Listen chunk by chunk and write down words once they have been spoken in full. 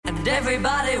And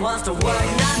everybody wants to work, nah, me.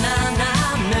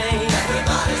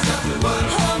 Everybody's got to work.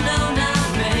 Oh, no,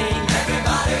 not me.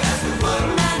 Everybody has to work.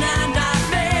 Nah, not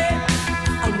me.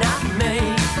 Oh, not me.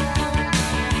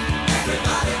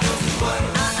 Everybody goes to work.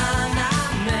 Not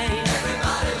me.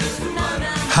 Everybody goes to work.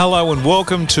 Hello and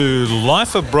welcome to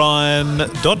Life of Brian,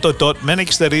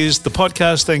 Mannix, that is, the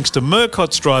podcast thanks to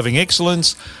Murcott's Driving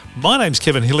Excellence. My name's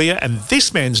Kevin Hillier and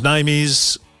this man's name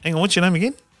is, hang on, what's your name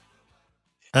again?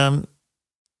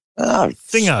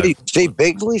 Thingo. Steve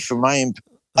Begley from AMP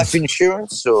Life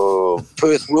Insurance, or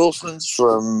Perth Wilson's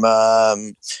from,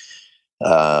 I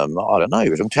don't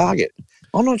know, from Target.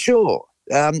 I'm not sure.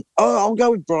 I'll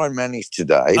go with Brian Mannix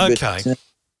today. Okay.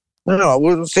 But, no,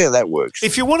 we'll see how that works.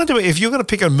 If you're going to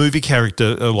pick a movie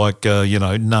character,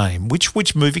 name,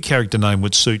 which movie character name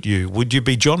would suit you? Would you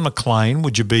be John McClane? Who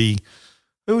would you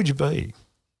be?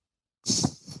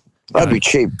 I'd be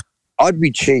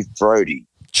Chief Brody.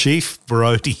 Chief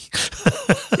Brody.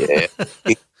 Yeah.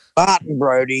 Martin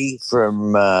Brody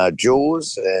from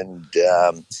Jaws, and,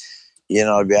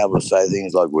 I'd be able to say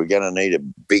things like, we're going to need a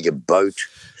bigger boat.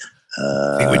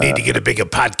 I think we need to get a bigger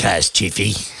podcast,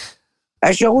 Chiefy.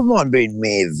 Actually, I wouldn't mind being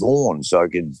Mayor Vaughan so I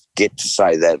could get to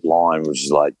say that line, which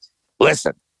is like,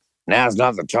 listen, now's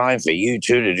not the time for you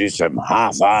two to do some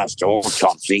half-assed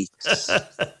autopsy.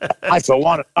 I, for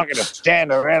one, am not going to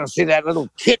stand around and see that little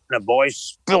kitten of boy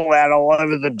spill out all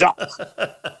over the dock.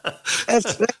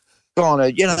 That's kind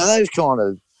of, those kind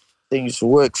of things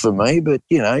work for me. But,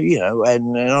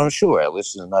 and I'm sure our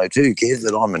listeners know too, Kev,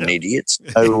 that I'm an idiot.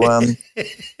 So,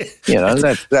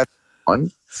 that's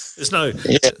fine. There's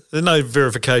no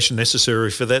verification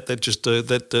necessary for that.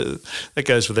 That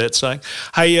goes without saying.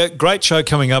 Hey, great show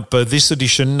coming up this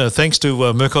edition. Thanks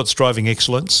to Murcott's Driving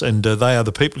Excellence, and they are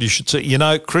the people you should see.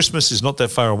 Christmas is not that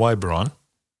far away, Brian.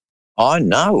 I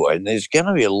know, and there's going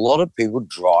to be a lot of people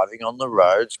driving on the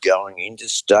roads, going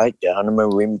interstate, going to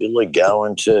Merimbula,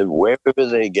 going to wherever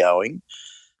they're going,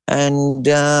 and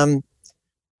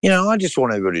I just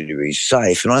want everybody to be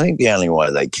safe, and I think the only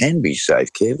way they can be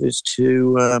safe, Kev, is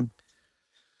to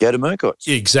go to Murcott's.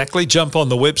 Exactly. Jump on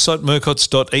the website,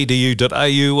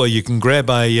 murcotts.edu.au, or you can grab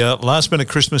a last-minute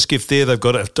Christmas gift there. They've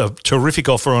got a terrific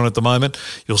offer on at the moment.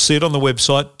 You'll see it on the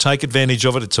website. Take advantage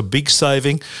of it. It's a big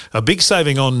saving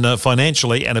on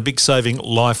financially and a big saving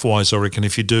life-wise, I reckon,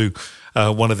 if you do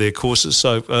one of their courses.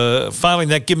 So failing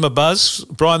that, give them a buzz.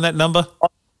 Brian, that number?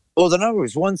 Well, the number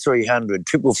is 1300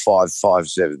 555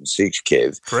 576,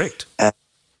 Kev. Correct.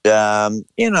 And,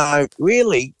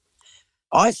 really,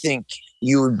 I think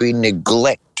you would be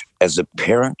neglect as a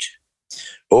parent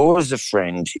or as a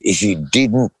friend if you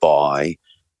didn't buy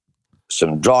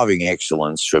some driving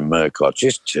excellence from Murcott,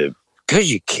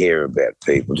 because you care about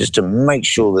people, just to make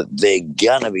sure that they're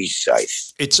going to be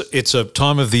safe. It's a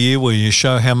time of the year where you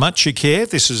show how much you care.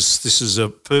 This is a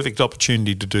perfect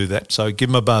opportunity to do that. So give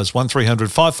them a buzz,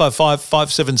 1300 555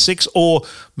 576 or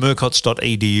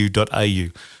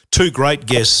murcotts.edu.au. Two great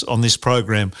guests on this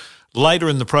program. Later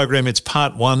in the program, it's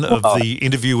part one of the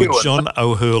interview with John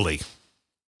O'Hurley.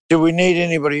 Do we need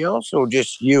anybody else or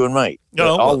just you and me?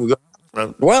 No,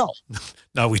 well.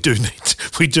 No, we do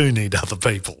need other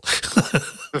people.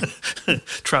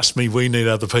 Trust me, we need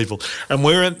other people. And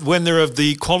when they're of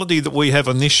the quality that we have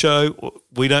on this show,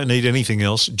 we don't need anything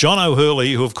else. John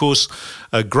O'Hurley, who, of course,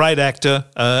 a great actor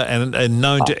and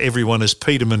known to everyone as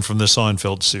Peterman from the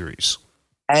Seinfeld series.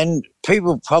 And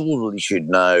people probably should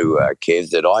know, Kev,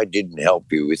 that I didn't help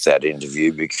you with that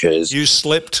interview because... You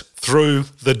slept through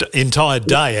the entire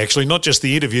day, actually, not just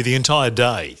the interview, the entire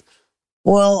day.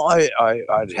 Well,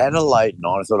 I'd had a late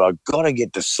night. I thought I've got to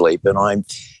get to sleep,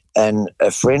 and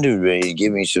a friend of me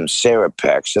gave me some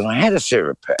Serapax, and I had a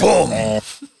Serapax. Boom!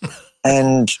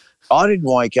 And I didn't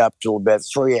wake up till about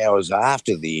 3 hours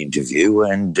after the interview,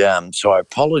 and so I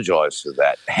apologise for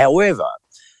that. However,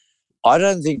 I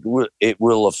don't think it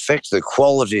will affect the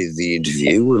quality of the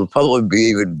interview. It'll probably be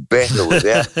even better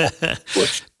without.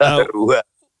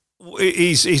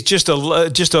 He's just a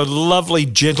lovely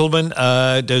gentleman.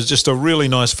 There's just a really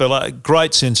nice fella,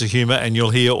 great sense of humour, and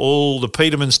you'll hear all the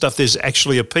Peterman stuff. There's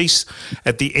actually a piece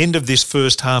at the end of this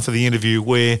first half of the interview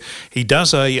where he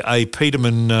does a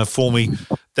Peterman for me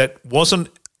that wasn't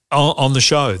on the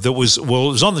show. It was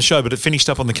on the show, but it finished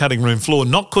up on the cutting room floor,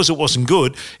 not because it wasn't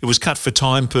good. It was cut for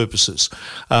time purposes,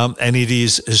 and it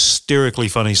is hysterically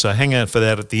funny. So hang out for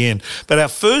that at the end. But our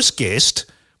first guest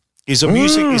is a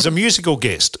musical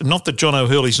guest. Not that John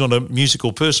O'Hurley's not a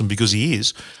musical person, because he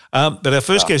is. But our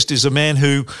first guest is a man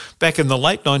who, back in the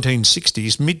late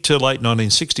 1960s, mid to late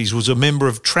 1960s, was a member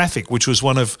of Traffic, which was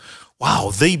one of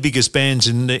the biggest bands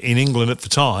in England at the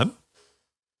time.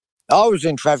 I was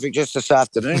in traffic just this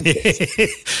afternoon.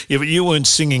 Yeah, but you weren't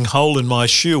singing Hole in My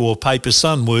Shoe or Paper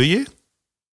Sun, were you?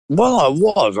 Well, I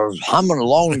was humming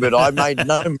along, but I made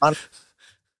no money.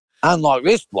 Unlike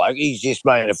this bloke, he's just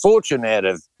made a fortune out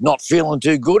of not feeling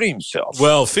too good himself.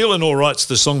 Well, Feeling All Right's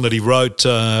the song that he wrote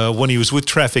when he was with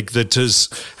Traffic that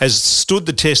has stood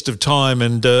the test of time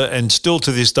and still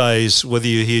to this day is, whether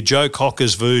you hear Joe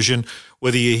Cocker's version,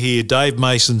 whether you hear Dave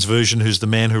Mason's version, who's the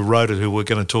man who wrote it, who we're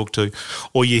going to talk to,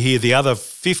 or you hear the other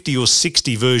 50 or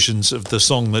 60 versions of the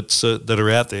song that are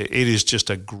out there, it is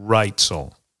just a great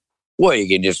song. Well, you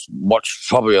can just watch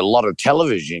probably a lot of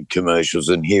television commercials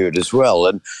and hear it as well.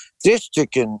 And just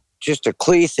to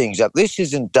clear things up, this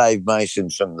isn't Dave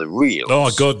Mason from The Real. Oh,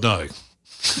 God, no.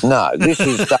 No, this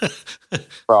is Dave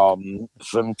from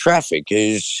Traffic,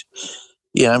 who's,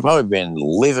 probably been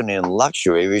living in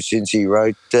luxury ever since he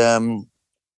wrote I'm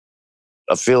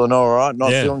Feeling All Right, Not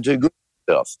Feeling Too Good.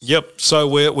 Yep. So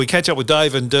we catch up with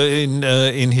Dave and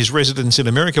in his residence in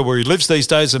America, where he lives these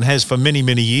days and has for many,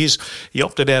 many years. He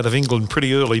opted out of England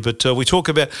pretty early, but we talk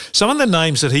about some of the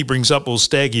names that he brings up will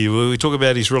stagger you. We talk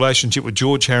about his relationship with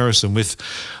George Harrison, with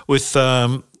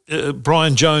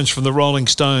Brian Jones from the Rolling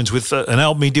Stones, with an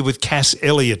album he did with Cass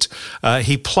Elliot.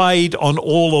 He played on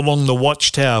All Along the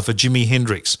Watchtower for Jimi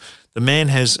Hendrix. The man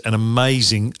has an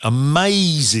amazing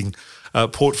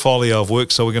portfolio of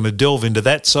work, so we're going to delve into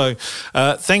that. So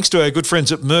thanks to our good friends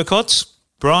at Murcott's.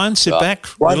 Brian, sit back,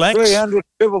 relax. 300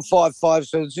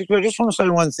 555 I just want to say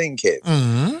one thing, Kev.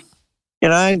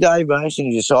 Mm-hmm. Dave Mason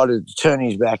decided to turn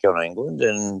his back on England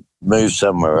and move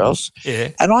somewhere else.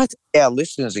 Yeah. And I think our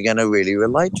listeners are going to really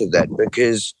relate to that,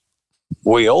 because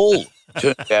we all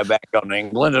turned our back on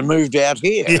England and moved out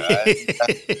here.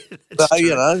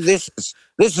 So,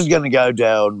 this is going to go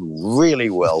down really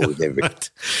well with everyone.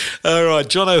 All right,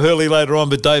 John O'Hurley later on,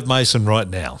 but Dave Mason right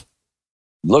now.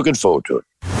 Looking forward to it.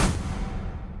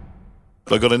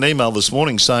 I got an email this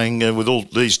morning saying with all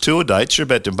these tour dates, you're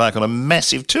about to embark on a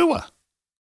massive tour.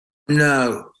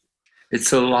 No,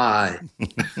 it's a lie.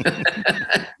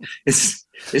 It's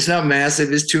not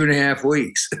massive. It's 2.5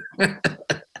 weeks.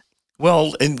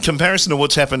 Well, in comparison to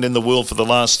what's happened in the world for the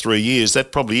last 3 years,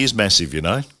 that probably is massive,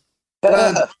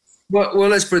 Well,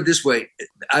 let's put it this way.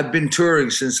 I've been touring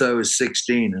since I was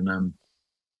 16, and I'm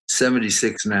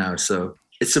 76 now, so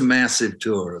it's a massive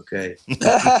tour, okay?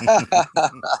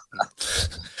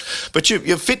 But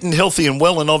you're fit and healthy and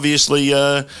well, and obviously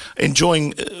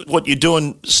enjoying what you're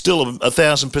doing still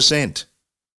 1,000%.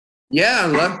 Yeah, I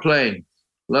love playing.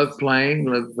 Love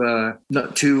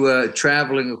not too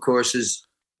traveling, of course, is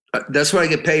that's what I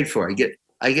get paid for.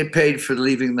 I get paid for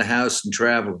leaving the house and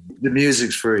traveling. The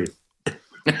music's free.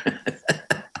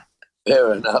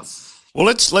 Fair enough. Well,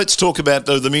 let's talk about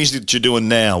the music that you're doing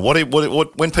now. What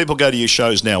when people go to your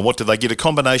shows now, what do they get? A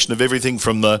combination of everything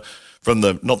from the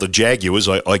not the Jaguars,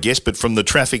 I guess, but from the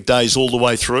Traffic days all the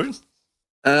way through.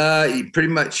 Pretty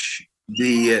much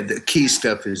the key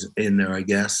stuff is in there, I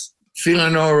guess.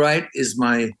 Feeling All Right is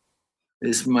my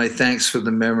thanks for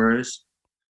the memories.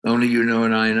 Only You Know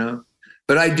and I Know.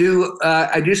 But I do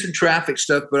some Traffic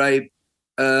stuff, but I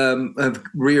have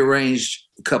rearranged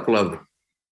a couple of them,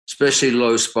 especially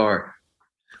Low Spark,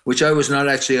 which I was not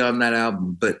actually on that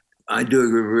album, but I do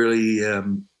a really,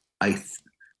 I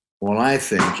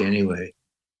think anyway,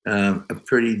 a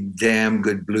pretty damn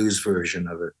good blues version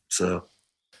of it. So,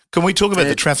 can we talk about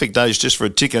the Traffic days just for a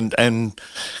tick? And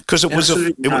because it was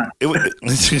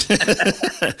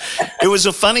it was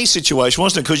a funny situation,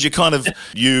 wasn't it? Because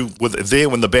you were there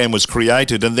when the band was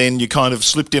created, and then you kind of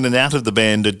slipped in and out of the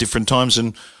band at different times,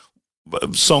 and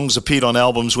songs appeared on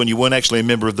albums when you weren't actually a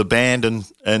member of the band,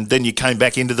 and then you came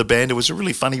back into the band. It was a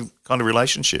really funny kind of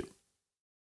relationship.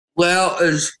 Well,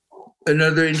 as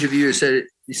another interviewer said,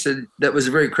 he said that was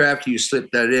very crafty. You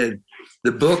slipped that in.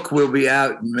 The book will be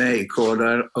out in May called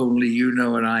Only You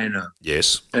Know and I Know.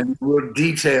 Yes. And we'll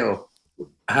detail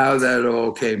how that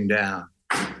all came down.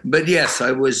 But yes,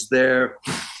 I was there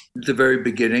at the very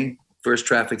beginning, first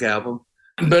Traffic album.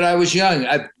 But I was young.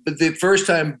 But the first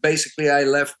time, basically, I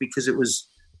left because it was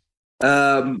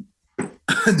the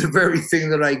very thing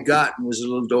that I got was a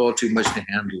little all too much to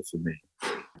handle for me.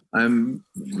 I'm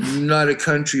not a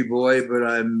country boy, but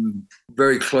I'm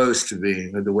very close to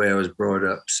being the way I was brought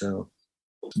up. So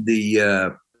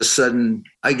the sudden,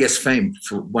 I guess, fame,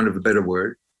 for want of a better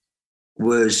word,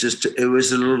 was it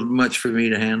was a little much for me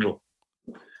to handle.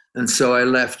 And so I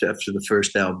left after the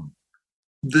first album.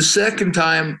 The second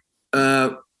time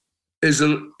is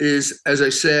as I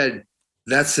said,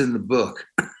 that's in the book,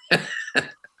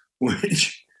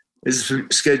 which is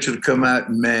scheduled to come out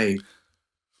in May.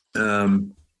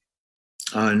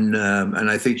 and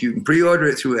I think you can pre-order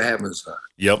it through Amazon.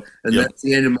 Yep. And that's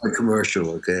the end of my commercial.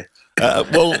 Okay.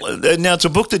 Now it's a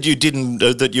book that you didn't,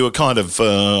 that you were kind of,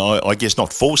 I guess,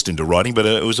 not forced into writing, but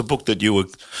it was a book that you were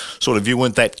you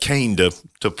weren't that keen to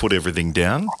put everything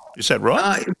down. Is that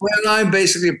right? Well, I'm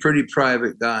basically a pretty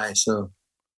private guy, so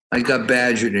I got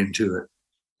badgered into it.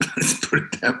 Let's put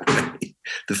it that way.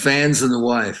 The fans and the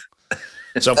wife.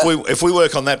 So if we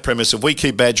work on that premise, if we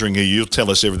keep badgering you, you'll tell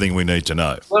us everything we need to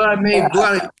know. Well, I mean,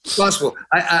 it's possible.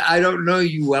 I don't know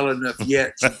you well enough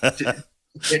yet to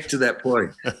get to that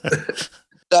point.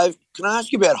 Dave, can I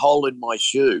ask you about "Hole in My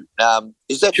Shoe"?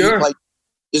 Is that Sure.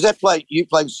 you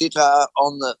played sitar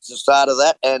on the start of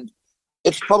that, and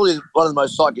it's probably one of the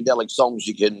most psychedelic songs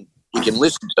you can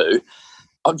listen to.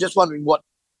 I'm just wondering what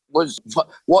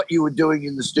you were doing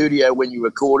in the studio when you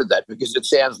recorded that, because it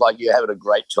sounds like you're having a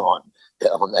great time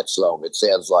on that song. It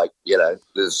sounds like,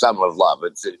 there's Summer of Love.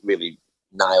 It really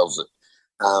nails it.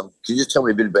 Can you just tell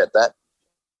me a bit about that?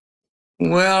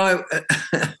 Well,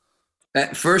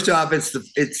 first off, it's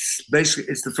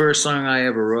the first song I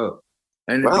ever wrote,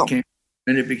 and Wow.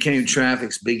 it became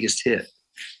Traffic's biggest hit,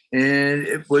 and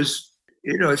it was,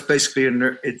 it's basically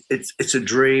it's a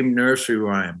dream nursery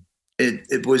rhyme.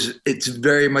 It's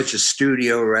very much a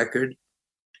studio record,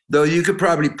 though you could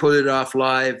probably pull it off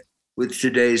live with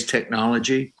today's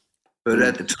technology, but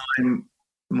at the time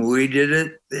we did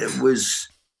it, it was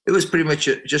pretty much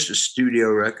just a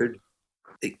studio record.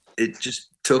 It just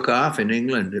took off in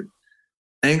England.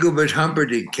 Engelbert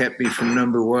Humperdinck kept me from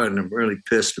number one. I'm really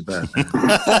pissed about that.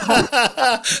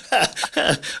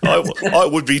 I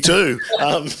would be too.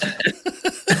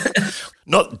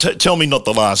 Tell me not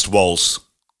the last waltz.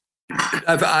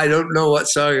 I don't know what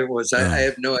song it was. I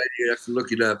have no idea. I have to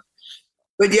look it up.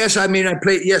 But yes, I mean, I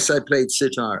played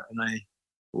sitar, and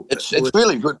It's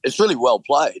really good. It's really well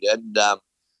played. And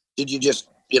did you just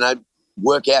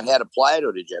work out how to play it,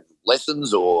 or did you have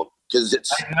lessons, or because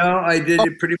it's? No, I did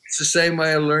it pretty much the same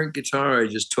way I learned guitar. I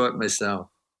just taught myself.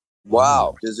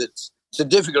 Wow, because it's a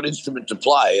difficult instrument to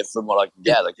play, from what I can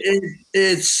gather.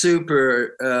 It's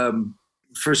super.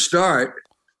 For start,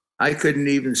 I couldn't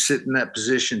even sit in that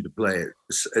position to play it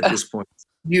at this point.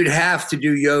 You'd have to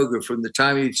do yoga from the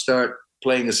time you'd start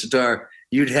playing a sitar.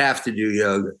 You'd have to do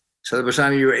yoga. So by the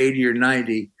time you were 80 or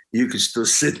 90, you could still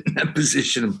sit in that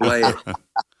position and play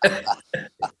it.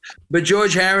 But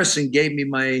George Harrison gave me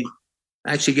my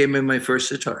first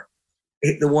sitar,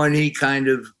 the one he kind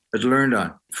of had learned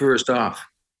on first off.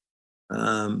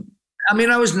 I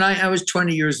mean, I was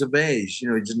 20 years of age,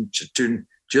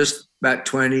 just about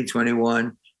 20,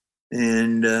 21.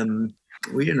 And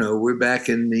we're back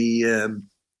in the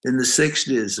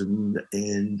 60s,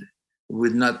 and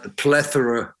with not the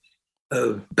plethora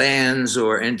of bands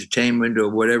or entertainment or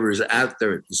whatever is out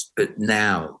there, but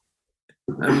now.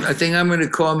 I think I'm going to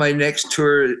call my next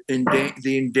tour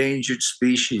the Endangered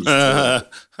Species Tour.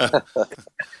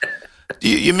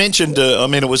 You mentioned,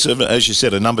 it was, as you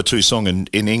said, a number 2 song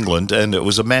in England, and it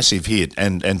was a massive hit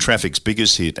and Traffic's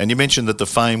biggest hit. And you mentioned that the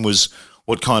fame was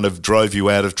what kind of drove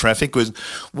you out of Traffic. Was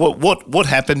what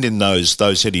happened in those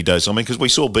heady days? I mean, because we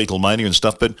saw Beatlemania and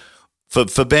stuff, but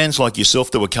for bands like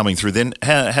yourself that were coming through then,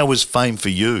 how was fame for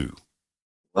you?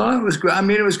 Well, it was great.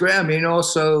 It was great.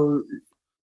 Also,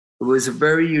 it was a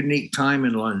very unique time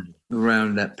in London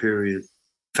around that period.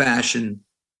 Fashion,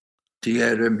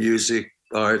 theater, music,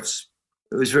 arts.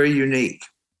 It was very unique.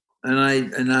 And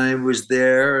I was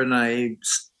there, and I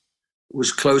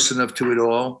was close enough to it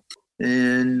all.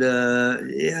 And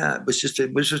it was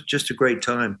just a great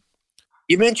time.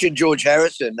 You mentioned George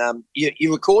Harrison.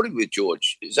 You recorded with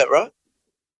George, is that right?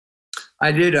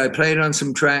 I did. I played on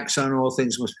some tracks on All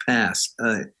Things Must Pass.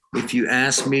 If you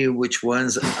ask me which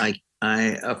ones, I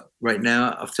right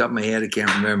now off the top of my head I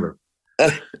can't remember.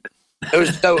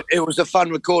 It was a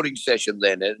fun recording session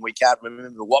then, and we can't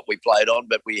remember what we played on,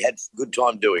 but we had a good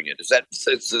time doing it. Is that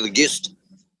the gist?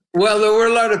 Well, there were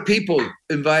a lot of people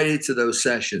invited to those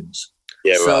sessions.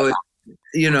 Yeah, so, right.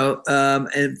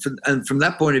 And from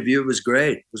that point of view, it was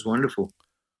great. It was wonderful.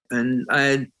 And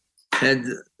I had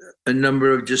a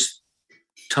number of just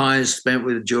times spent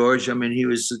with George. I mean, he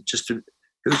was just a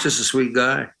sweet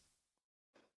guy.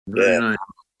 Very nice.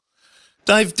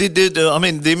 Dave,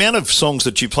 the amount of songs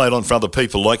that you played on for other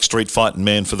people, like Street Fighting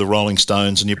Man for the Rolling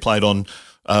Stones, and you played on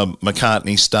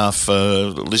McCartney stuff,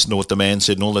 listen to what the man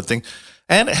said and all that thing.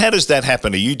 And how does that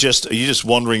happen? Are you just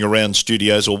wandering around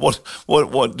studios, or what?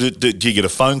 Do you get a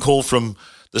phone call from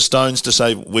the Stones to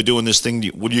say, we're doing this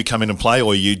thing, will you come in and play,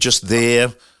 or are you just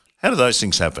there? How do those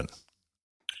things happen?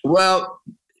 Well,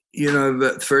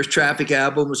 the first Traffic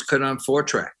album was cut on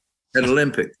 4-track at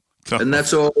Olympic, and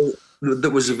that's all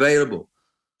that was available.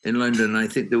 in London. I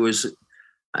think there was,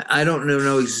 I don't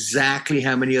know exactly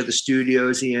how many other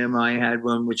studios. EMI had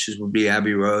one, would be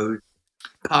Abbey Road.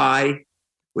 Pi,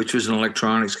 which was an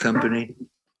electronics company.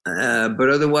 But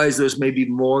otherwise, there was maybe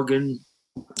Morgan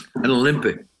and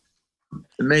Olympic,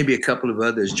 and maybe a couple of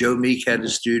others. Joe Meek had a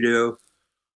studio.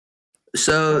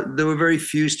 So there were very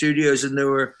few studios, and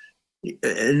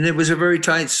it was a very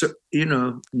tight,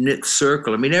 knit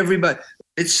circle. I mean, everybody,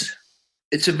 it's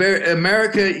a very,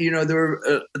 America, there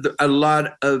were a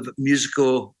lot of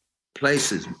musical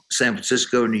places: San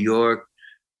Francisco, New York,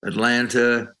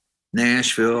 Atlanta,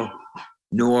 Nashville,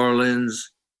 New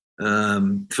Orleans,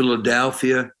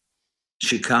 Philadelphia,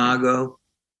 Chicago.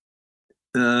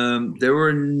 There were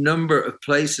a number of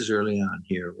places early on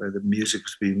here where the music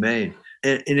was being made.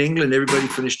 In England, everybody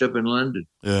finished up in London.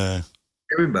 Yeah.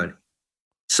 Everybody.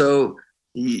 So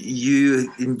you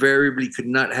invariably could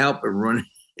not help but run.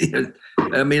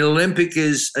 I mean, Olympic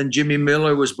and Jimmy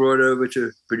Miller was brought over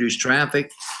to produce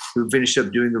Traffic, who finished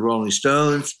up doing the Rolling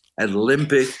Stones. At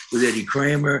Olympic with Eddie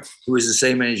Kramer, who was the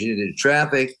same engineer that did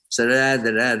Traffic. So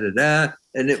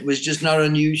and it was just not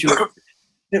unusual.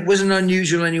 It wasn't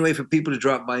unusual anyway for people to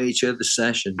drop by each other's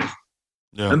sessions.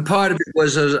 Yeah. And part of it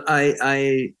was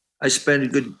I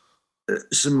spent a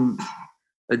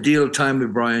deal of time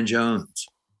with Brian Jones.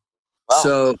 Wow.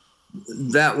 So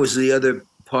that was the other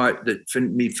part that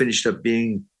finished up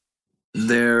being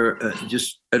there.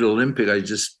 Just at Olympic, I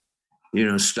just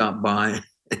stopped by.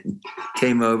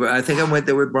 Came over. I think I went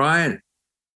there with Brian,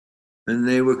 and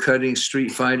they were cutting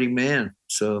Street Fighting Man.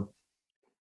 So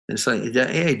it's like,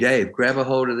 hey, Dave, grab a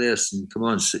hold of this and come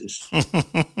on.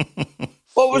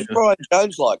 What was Brian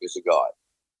Jones like as a guy?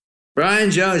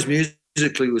 Brian Jones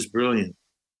musically was brilliant.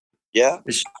 Yeah.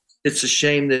 It's a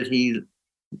shame that he,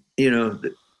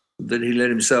 that he let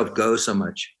himself go so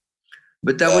much.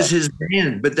 But that was his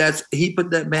band. But he put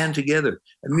that band together.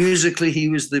 And musically, he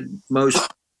was the most.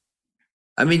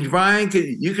 I mean,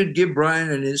 you could give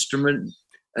Brian an instrument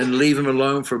and leave him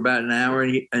alone for about an hour,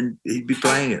 and he'd be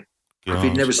playing it if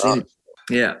he'd never seen it.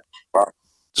 Yeah.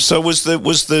 So was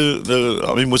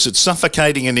it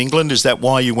suffocating in England? Is that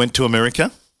why you went to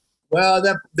America? Well,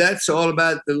 that's all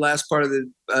about the last part of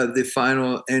the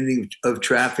final ending of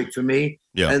Traffic for me.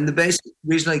 Yeah. And the basic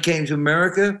reason I came to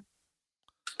America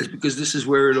is because this is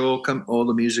where all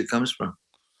the music comes from.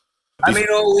 I mean,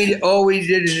 all we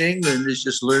did in England is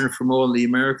just learn from all the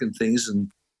American things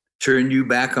and turn you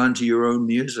back onto your own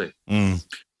music. Mm.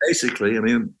 Basically, I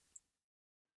mean,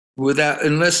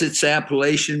 unless it's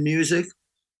Appalachian music,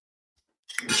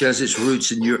 which has its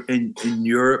roots in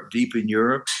Europe, deep in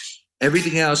Europe,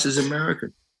 everything else is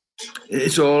American.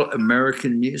 It's all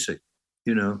American music,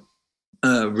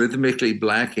 rhythmically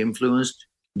black influenced.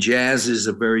 Jazz is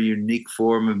a very unique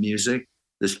form of music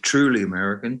that's truly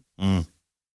American. Mm.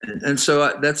 And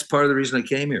so that's part of the reason I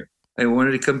came here. I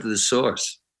wanted to come to the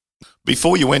source.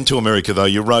 Before you went to America, though,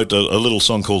 you wrote a little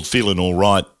song called Feeling All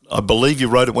Right. I believe you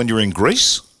wrote it when you were in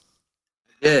Greece?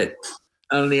 I did,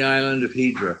 on the island of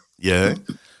Hydra. Yeah.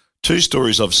 Two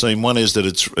stories I've seen. One is that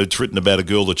it's written about a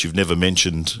girl that you've never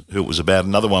mentioned who it was about.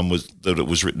 Another one was that it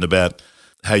was written about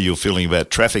how you were feeling about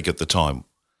Traffic at the time.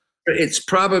 It's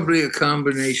probably a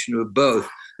combination of both.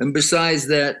 And besides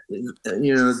that,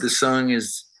 the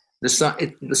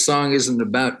song isn't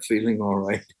about feeling all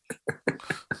right.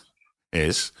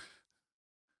 Yes.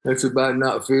 It's about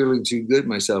not feeling too good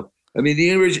myself. I mean,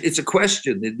 it's a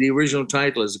question. The original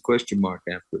title is a question mark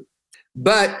after it.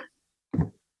 But,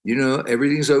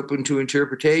 everything's open to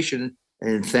interpretation,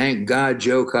 and thank God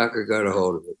Joe Cocker got a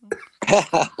hold of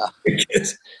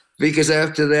it. because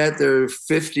after that, there are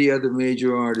 50 other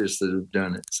major artists that have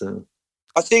done it. So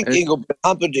I think Engelbert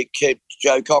Humperdinck kept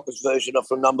Joe Cocker's version up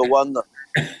from number one, though.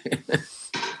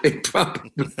 It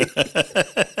probably.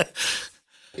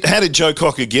 How did Joe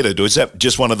Cocker get it? Was that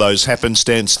just one of those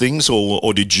happenstance things,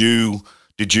 or did you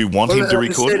want him to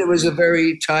record it? It was a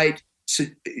very tight, a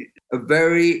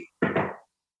very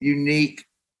unique,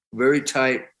 very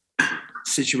tight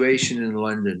situation in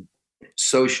London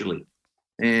socially.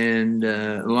 And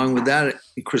along with that,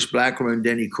 Chris Blackwell and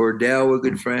Denny Cordell were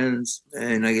good friends.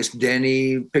 And I guess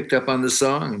Denny picked up on the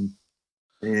song.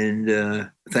 And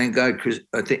thank God, Chris.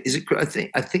 I think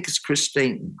it's Chris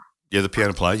Stainton. Yeah, the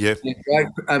piano player. Yeah.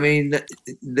 I mean,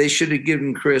 they should have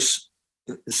given Chris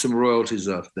some royalties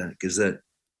off that, because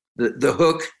the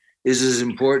hook is as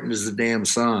important as the damn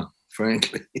song,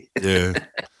 frankly. Yeah.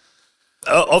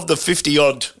 Of the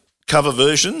 50-odd cover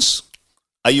versions,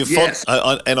 are you fond? Yes.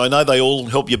 And I know they all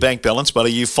help your bank balance, but are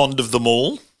you fond of them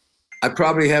all? I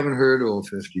probably haven't heard all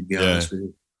 50, to be honest with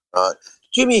you.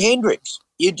 Jimi Hendrix.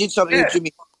 You did something with Jimi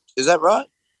Hendrix. Is that right?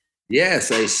 Yes,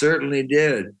 I certainly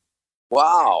did.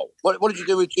 Wow. What did you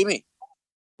do with Jimmy?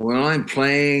 Well, I'm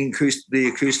playing the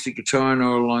acoustic guitar and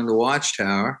all along the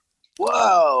Watchtower.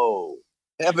 Whoa.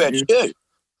 How about you?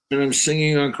 And I'm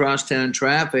singing on Crosstown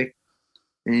Traffic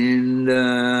and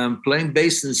playing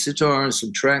bass and sitar on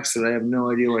some tracks that I have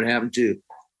no idea what happened to.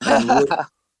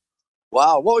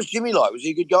 Wow. What was Jimmy like? Was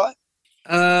he a good guy?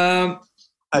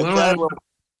 Okay, well,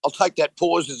 I'll take that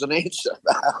pause as an answer.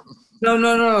 No.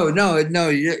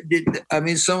 I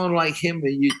mean, someone like him,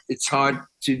 it's hard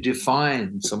to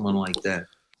define someone like that.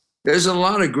 There's a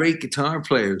lot of great guitar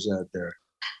players out there.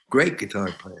 Great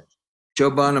guitar players. Joe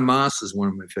Bonamassa is one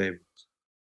of my favorites.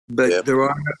 But there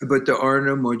are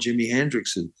no more Jimi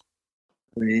Hendrixes.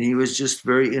 I mean, he was just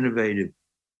very innovative.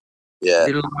 Yeah.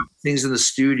 Did a lot of things in the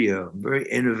studio, very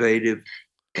innovative,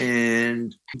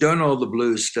 and done all the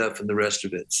blues stuff and the rest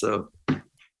of it. So,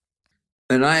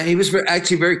 and he was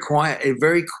actually very quiet, a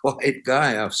very quiet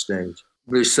guy off stage,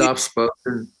 very soft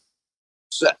spoken.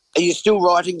 So, are you still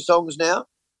writing songs now?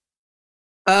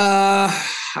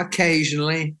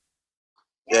 Occasionally.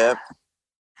 Yeah.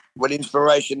 When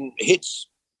inspiration hits.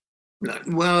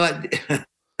 Well,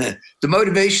 the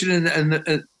motivation and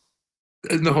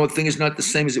the whole thing is not the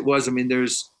same as it was. I mean,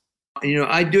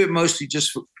 I do it mostly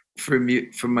just for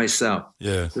myself.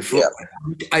 Yeah.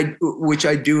 Which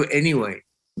I do anyway,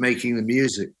 making the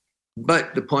music.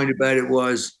 But the point about it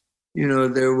was,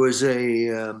 there was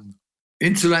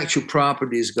intellectual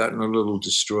property has gotten a little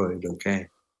destroyed. Okay.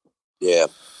 Yeah.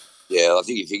 Yeah. I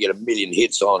think if you get 1 million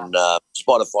hits on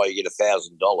Spotify, you get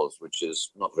 $1,000, which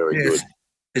is not very good.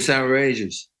 It's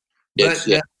outrageous. Yes,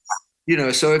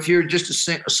 But, so if you're just a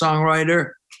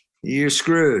songwriter, you're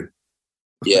screwed.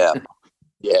 Yeah.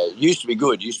 Yeah. It used to be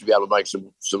good. You used to be able to make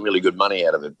some really good money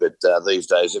out of it. But these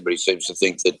days, everybody seems to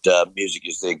think that music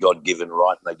is their God-given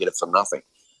right and they get it for nothing.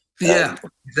 Yeah,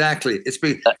 exactly. It's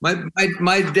been,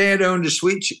 my dad owned a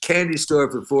sweet candy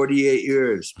store for 48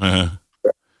 years. Uh-huh.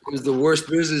 It was the worst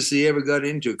business he ever got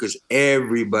into because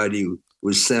everybody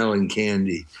was selling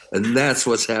candy. And that's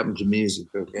what's happened to music,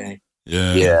 okay?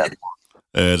 Yeah. Yeah.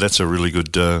 That's a really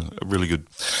good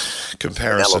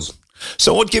comparison.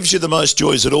 So, what gives you the most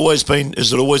joy? Has it always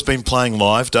been playing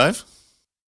live, Dave?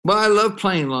 Well, I love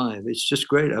playing live. It's just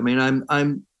great. I mean,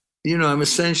 I'm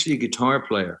essentially a guitar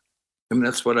player. I mean,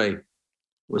 that's what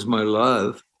was my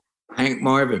love. Hank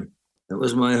Marvin. That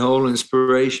was my whole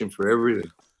inspiration for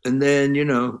everything. And then, you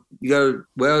better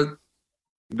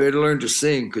learn to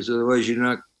sing because otherwise you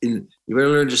better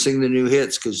learn to sing the new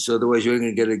hits because otherwise you ain't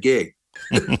going to get a gig.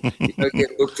 You might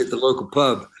get booked at the local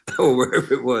pub or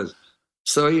wherever it was.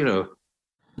 So,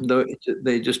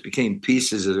 they just became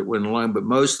pieces as it went along, but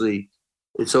mostly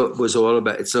it's all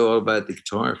about the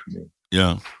guitar for me.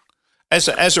 Yeah. As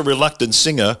a reluctant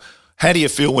singer, how do you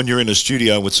feel when you're in a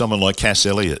studio with someone like Cass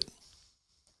Elliot?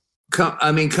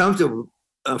 Comfortable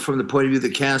from the point of view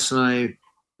that Cass and I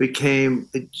became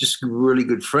just really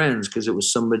good friends because it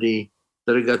was somebody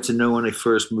that I got to know when I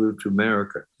first moved to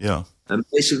America. Yeah. And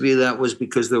basically that was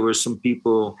because there were some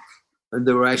people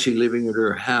that were actually living at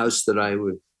her house that I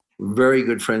was very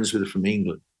good friends with from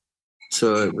England.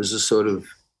 So it was a sort of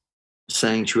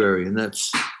sanctuary, and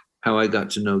that's how I got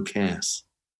to know Cass.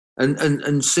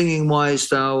 And singing wise,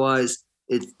 style wise,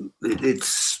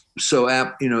 it's so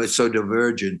apt, it's so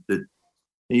divergent that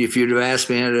if you'd have asked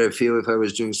me how did I feel if I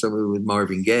was doing something with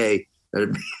Marvin Gaye,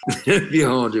 that'd be a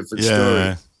whole different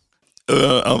story.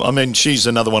 She's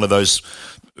another one of those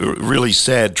really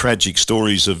sad, tragic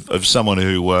stories of someone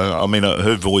who,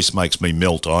 her voice makes me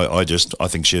melt. I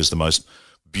think she has the most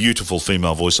beautiful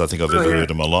female voice I think I've ever heard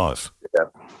in my life. Yeah.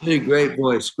 She's a great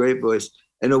voice,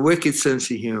 and a wicked sense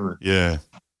of humor. Yeah,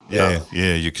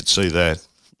 you could see that.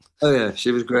 Oh, yeah,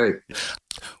 she was great.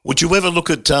 Would you ever look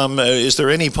at, is there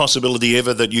any possibility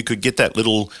ever that you could get that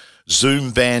little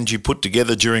Zoom band you put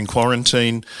together during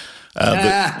quarantine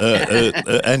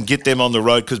and get them on the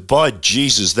road? Because by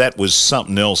Jesus, that was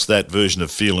something else, that version of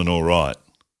Feeling All Right.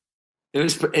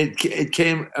 It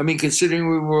came, considering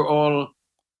we were all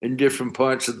in different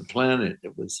parts of the planet,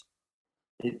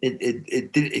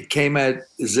 it came out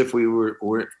as if we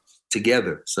were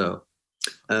together. So,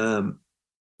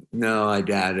 no, I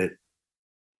doubt it.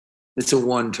 It's a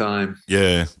one time.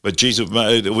 Yeah, but Jesus,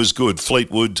 it was good.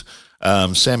 Fleetwood,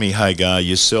 Sammy Hagar,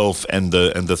 yourself, and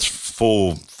the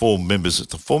four members or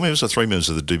 3 members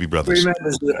of the Doobie Brothers. 3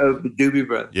 members of the Doobie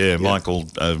Brothers. Yeah, Michael,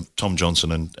 Tom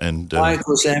Johnson, and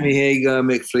Michael, Sammy Hagar,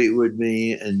 Mick Fleetwood,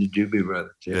 me, and the Doobie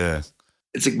Brothers. Yeah.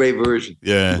 It's a great version.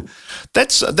 Yeah,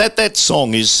 that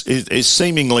song is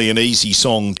seemingly an easy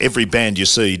song. Every band you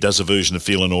see does a version of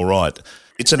Feeling All Right.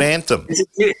 It's an anthem.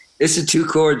 It's a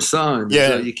 2-chord song.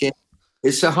 Yeah, so you can't.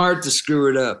 It's so hard to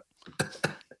screw it up.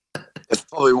 That's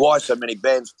probably why so many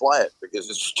bands play it, because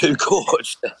it's 2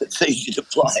 chords. It's easy to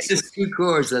play. It's just 2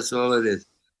 chords. That's all it is.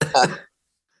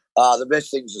 The best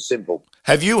things are simple.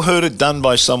 Have you heard it done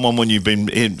by someone when you've been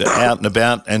out and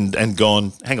about and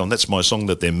gone, hang on, that's my song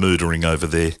that they're murdering over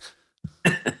there?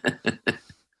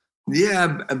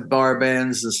 Yeah, bar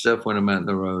bands and stuff when I'm out on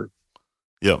the road.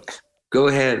 Yeah. Go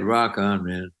ahead, rock on,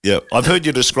 man. Yeah. I've heard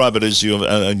you describe it as your,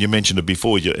 and you mentioned it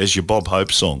before, as your Bob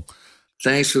Hope song.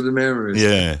 Thanks for the memories.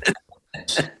 Yeah.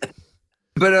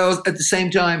 But at the same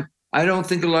time, I don't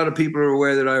think a lot of people are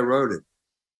aware that I wrote it.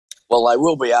 Well, they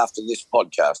will be after this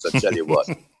podcast, I tell you what.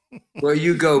 Well,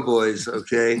 you go, boys,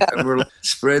 okay?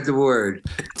 Spread the word.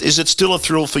 Is it still a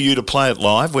thrill for you to play it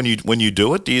live when you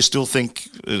do it? Do you still think,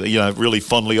 really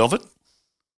fondly of it?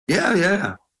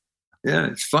 Yeah,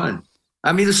 it's fun.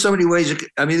 I mean, there's so many ways.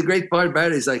 The great part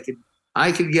about it is I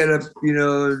could get up,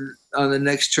 on the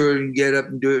next tour and get up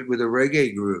and do it with a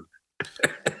reggae group.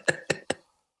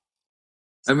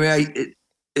 I mean,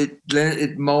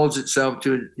 it molds itself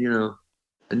to,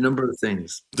 a number of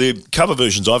things. The cover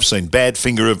versions I've seen,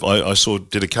 Badfinger, I saw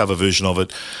did a cover version of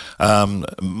it.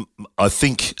 I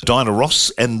think Diana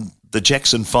Ross and the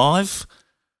Jackson 5.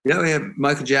 Yeah,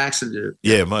 Michael Jackson did it.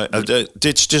 Yeah,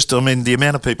 it's just, the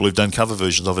amount of people who've done cover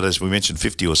versions of it, as we mentioned,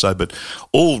 50 or so, but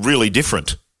all really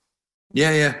different.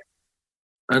 Yeah.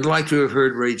 I'd like to have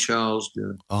heard Ray Charles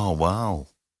do it. Oh, wow.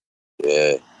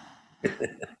 Yeah.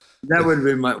 That would have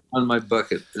been my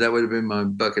bucket. That would have been my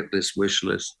bucket list wish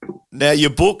list. Now, your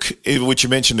book, which you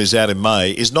mentioned is out in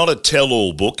May, is not a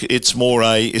tell-all book. It's more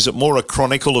is it more a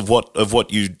chronicle of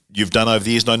what you've done over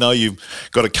the years? And I know you've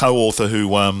got a co-author who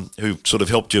sort of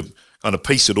helped you kind of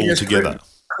piece it all together.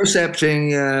 Chris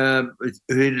Epting,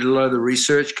 who did a lot of the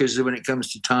research, because when it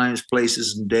comes to times,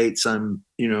 places, and dates,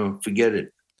 forget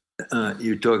it.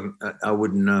 You're talking, I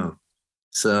wouldn't know.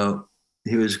 So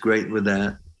he was great with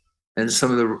that, and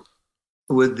a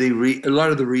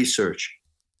lot of the research.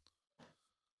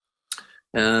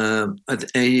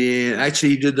 Actually,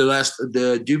 he did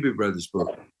the Doobie Brothers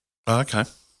book. Oh, okay.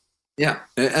 Yeah,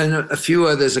 and a few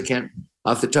others. I can't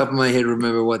off the top of my head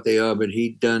remember what they are, but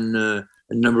he'd done a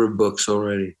number of books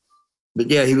already. But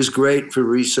yeah, he was great for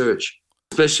research,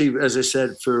 especially, as I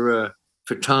said, for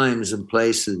times and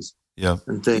places. Yeah.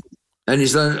 And things. And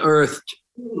he's started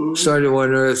to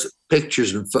unearth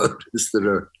pictures and photos that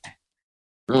are,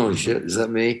 holy shit, is that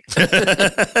me?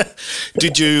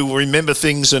 Did you remember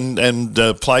things and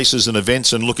places and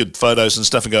events and look at photos and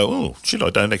stuff and go, oh, shit, I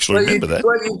don't actually remember that?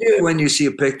 What you do when you see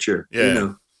a picture,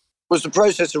 Yeah. Was the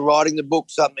process of writing the book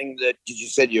something that, because you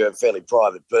said you're a fairly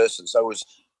private person, so was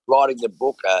writing the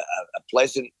book a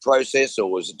pleasant process, or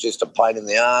was it just a pain in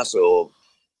the ass, or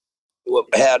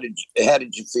how did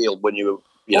you feel when you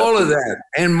were, all of that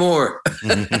and more?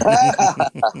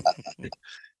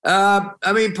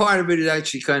 Part of it is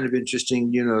actually kind of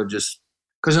interesting, just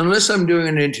because unless I'm doing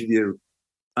an interview,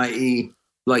 i.e.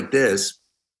 like this,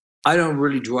 I don't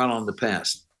really dwell on the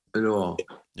past at all.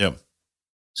 Yeah.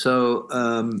 So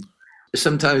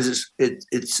sometimes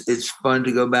it's fun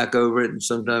to go back over it, and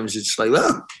sometimes it's like,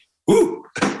 oh, woo,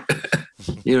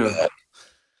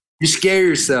 you scare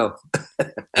yourself.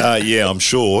 Yeah, I'm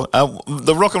sure.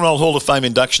 The Rock and Roll Hall of Fame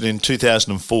induction in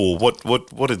 2004.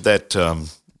 What did that?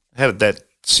 How did that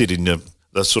sit in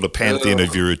the sort of pantheon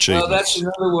of your achievements? Well, that's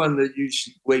another one that you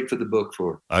should wait for the book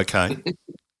for. Okay.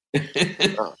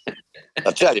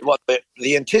 I'll tell you what,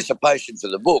 the anticipation for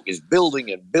the book is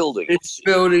building and building. It's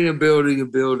building and building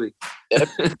and building. Yep.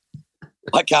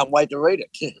 I can't wait to read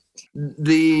it.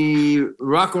 The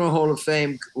Rock and Roll Hall of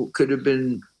Fame could have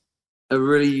been a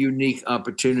really unique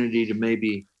opportunity to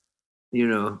maybe,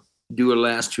 do a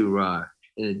last hurrah,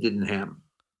 and it didn't happen.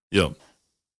 Yeah.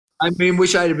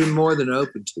 Which I'd have been more than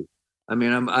open to.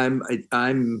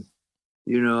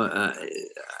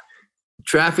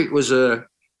 Traffic was a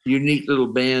unique little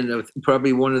band.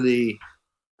 Probably one of the,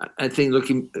 I think,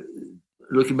 looking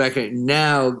back at it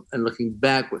now and looking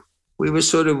back, we were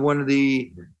sort of one of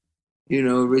the,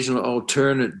 original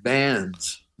alternate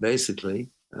bands, basically,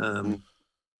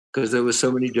 because there were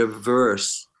so many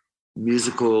diverse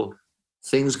musical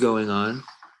things going on,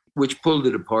 which pulled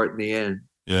it apart in the end.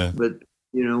 Yeah. But,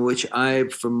 which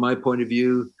from my point of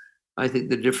view, I think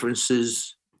the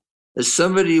differences, as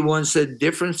somebody once said,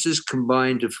 differences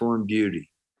combine to form beauty.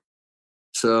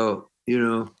 So,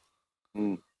 the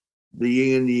yin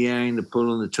and the yang, the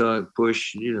pull and the tug,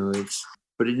 push,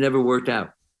 but it never worked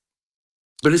out.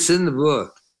 But it's in the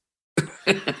book.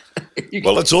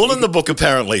 Well, it's all in the book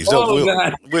apparently. So Oh,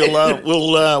 God.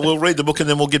 we'll read the book and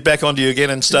then we'll get back onto you again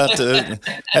and start to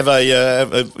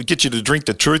get you to drink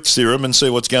the truth serum and see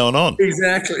what's going on.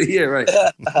 Exactly. Yeah, right.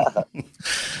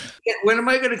 When am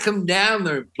I going to come down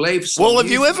there and play? Some Well,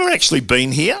 have you music? ever actually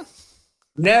been here?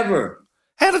 Never.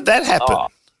 How did that happen? Oh.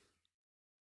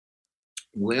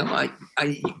 Well,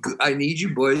 I need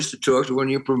you boys to talk to one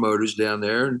of your promoters down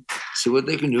there and see what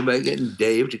they can do about getting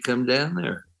Dave to come down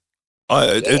there.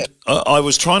 I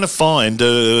was trying to find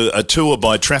a tour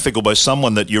by Traffic or by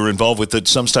someone that you're involved with at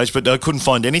some stage, but I couldn't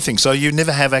find anything. So you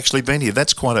never have actually been here.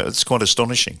 It's quite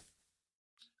astonishing.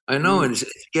 I know, and it's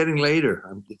getting later.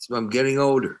 I'm getting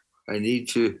older. I need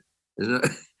to.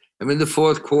 I'm in the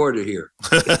fourth quarter here.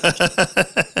 I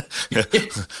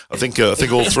think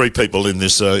all three people in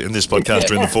this podcast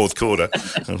are in the fourth quarter.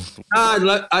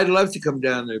 I'd love to come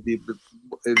down there.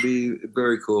 It'd be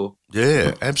very cool.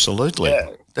 Yeah, absolutely. Yeah.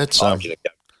 That's I'm gonna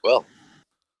go. Well,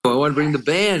 I want to bring the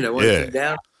band. I want Yeah. to come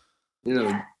down. You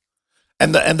know,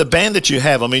 and the band that you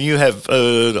have. I mean, you have.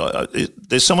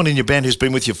 There's someone in your band who's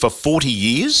been with you for 40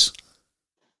 years.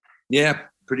 yeah,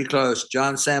 pretty close.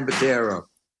 Johnny Sambatero.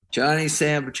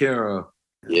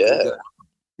 yeah.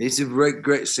 He's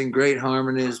a sing great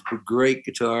harmonies, great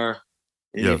guitar.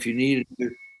 And Yeah. if you need a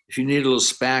little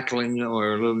spackling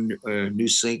or a little new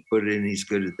sync put in, he's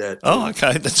good at that. Oh,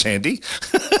 okay, that's handy.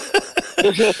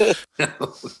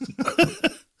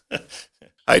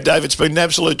 Hey, Dave, it's been an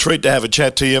absolute treat to have a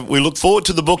chat to you. We look forward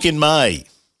to the book in May.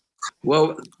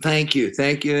 Well, thank you,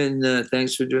 and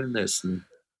thanks for doing this. And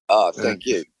Oh, thank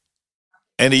you.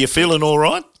 And are you feeling all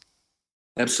right?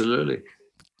 absolutely.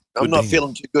 I'm Good not to-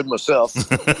 feeling too good myself.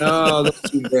 Oh, that's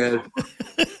too bad.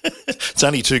 It's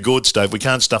only 2 gourds, Dave. We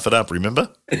can't stuff it up, remember?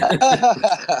 Thank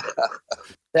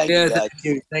Yeah, you, Dave. thank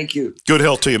you. Thank you. Good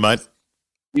health to you, mate.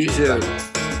 You too.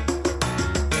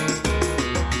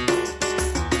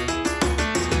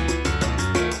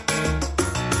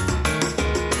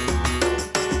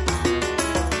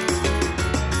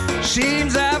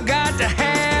 Seems I've got to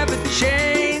have a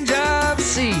change of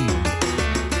scene.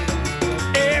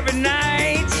 Every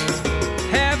night,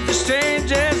 have the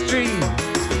strangest dream.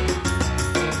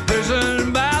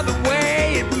 Prison by the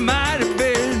way it might have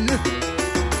been.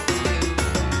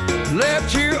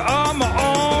 Left here on my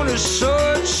own, and so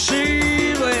it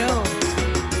seems. Well,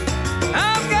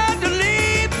 I've got to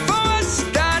leave before I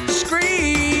start to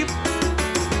scream.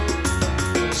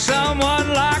 Someone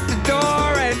locked the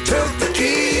door and took the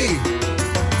key.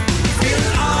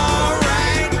 Feeling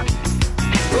alright,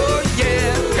 oh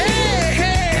yeah, hey,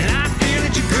 hey, and I feel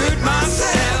that you're good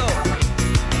myself.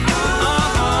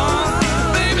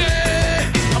 Baby,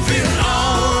 I'm feeling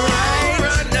alright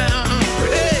right now,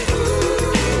 hey,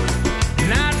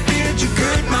 and I feel that you're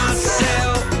good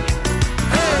myself.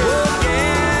 Oh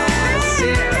yes,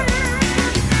 yeah.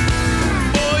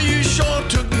 Boy, you sure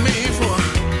took me for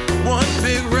one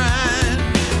big ride.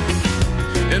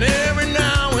 And every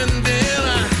now and then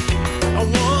I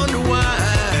wonder why.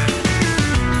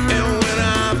 And when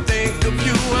I think of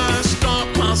you, I start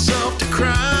myself to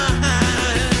cry.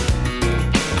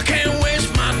 I can't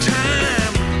waste my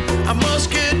time, I must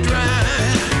get dry.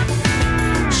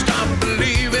 Stop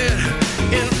believing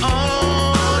in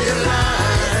all your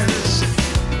lies.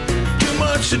 Too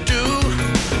much to do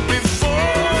before I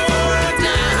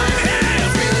die.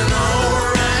 I'm feeling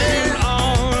alright.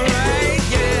 Alright,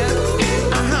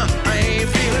 yeah, I ain't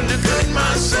feeling too good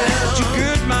myself. you're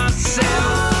good myself.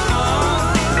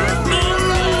 Oh,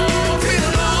 no,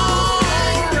 feeling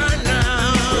alright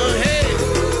now. Hey,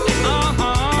 I'm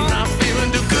not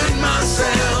feeling too good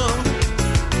myself.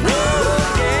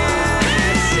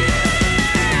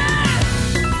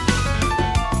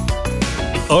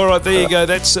 All right, there you go.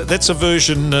 That's a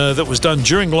version that was done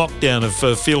during lockdown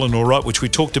of Feeling All Right, which we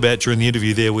talked about during the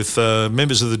interview there with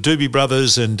members of the Doobie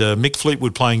Brothers and Mick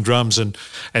Fleetwood playing drums and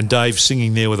Dave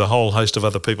singing there with a whole host of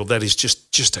other people. That is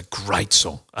just a great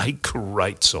song, a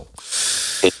great song.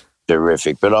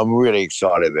 Terrific. But I'm really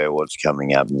excited about what's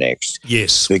coming up next.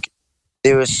 Yes.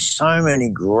 There are so many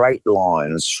great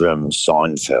lines from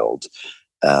Seinfeld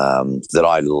that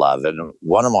I love. And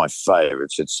one of my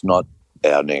favorites, it's not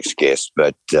our next guest,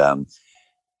 but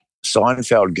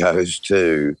Seinfeld goes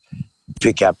to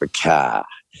pick up a car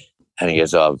and he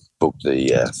goes, I've booked the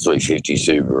 350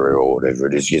 Subaru or whatever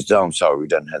it is. He goes, oh, I'm sorry, we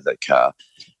don't have that car.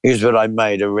 He goes, but I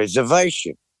made a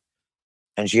reservation.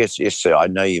 And she goes, yes, sir, I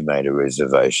know you made a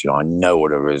reservation. I know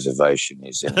what a reservation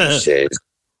is.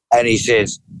 And he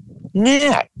says,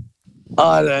 no,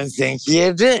 I don't think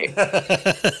you do.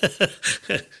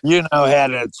 You know how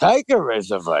to take a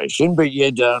reservation, but you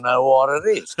don't know what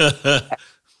it is.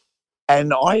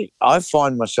 And I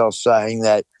find myself saying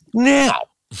that Now,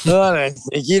 I don't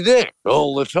think you do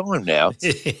all the time now.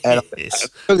 And Yes. I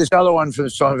saw this other one from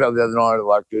Seinfeld the other night,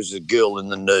 like there's a girl in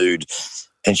the nude,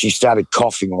 and she started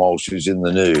coughing while she was in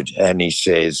the nude. And he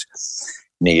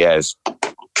goes,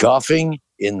 coughing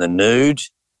in the nude,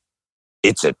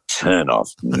 it's a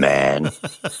turn-off, man.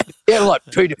 Yeah, like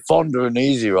Peter Fonda and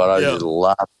Easy Ride, I just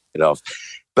laugh it off.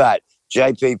 But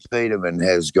J.P. Peterman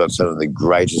has got some of the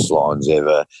greatest lines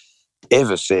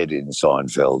ever said in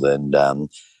Seinfeld,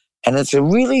 and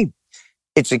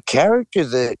it's a character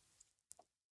that,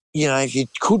 you know, if you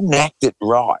couldn't act it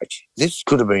right, this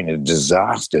could have been a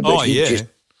disaster. But he just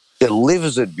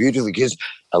delivers it beautifully, because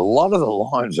a lot of the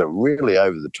lines are really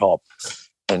over the top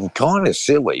and kind of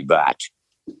silly, but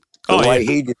the way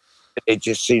he did it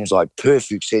just seems like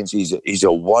perfect sense. He's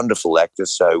a wonderful actor.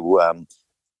 So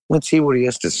let's hear what he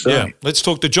has to say. Yeah, let's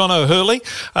talk to John O'Hurley,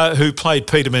 who played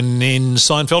Peterman in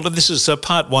Seinfeld. And this is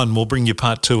part one. We'll bring you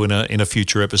part two in a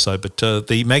future episode. But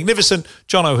the magnificent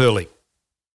John O'Hurley.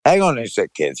 Hang on a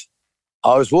sec, kids.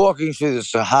 I was walking through the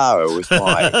Sahara with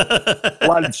my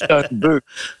bloodstone boot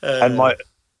and my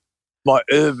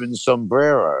urban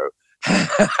sombrero.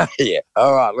 Yeah.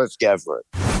 All right, let's go for it.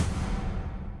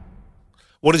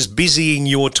 What is busying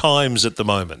your times at the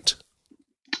moment?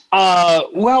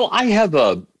 Well, I have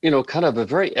kind of a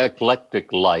very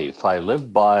eclectic life. I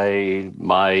live by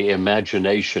my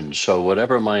imagination. So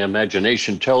whatever my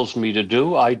imagination tells me to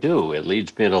do, I do. It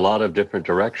leads me in a lot of different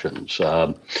directions,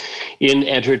 in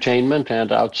entertainment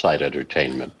and outside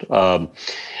entertainment.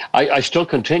 I still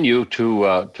continue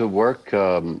to work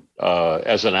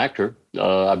as an actor.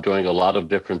 I'm doing a lot of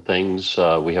different things.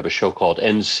 We have a show called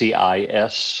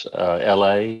NCIS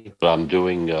LA. I'm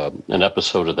doing an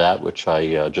episode of that, which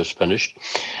I just finished.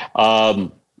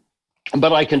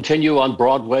 But I continue on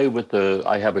Broadway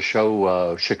I have a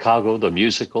show, Chicago, the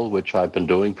musical, which I've been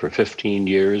doing for 15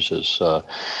 years as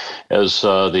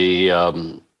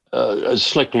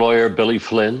slick lawyer Billy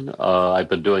Flynn. I've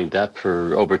been doing that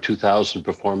for over 2,000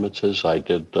 performances. I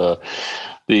did the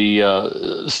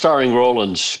starring role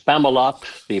in Spamalot,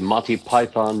 the Monty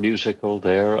Python musical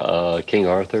there, King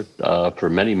Arthur, for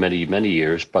many, many, many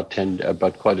years, quite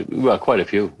a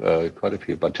few,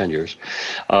 about 10 years.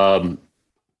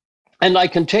 And I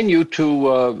continue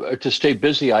to stay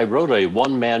busy. I wrote a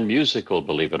one-man musical,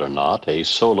 believe it or not, a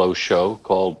solo show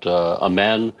called A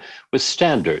Man with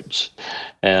Standards.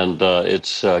 And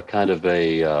it's kind of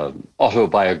a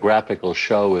autobiographical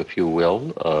show, if you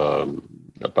will,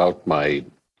 about my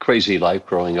crazy life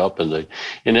growing up in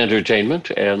entertainment.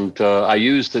 And I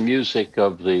use the music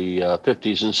of the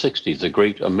 50s and 60s, the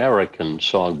great American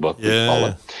songbook, we call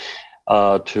it.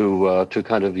 To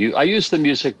kind of use. I use the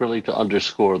music really to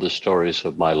underscore the stories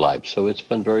of my life. So it's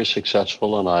been very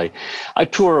successful, and I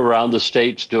tour around the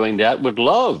States doing that. Would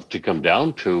love to come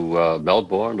down to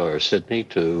Melbourne or Sydney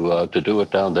to do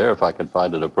it down there if I can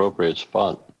find an appropriate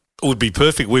spot. It would be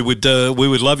perfect. We would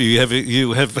love you.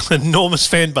 You have an enormous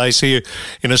fan base here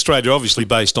in Australia, obviously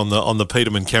based on the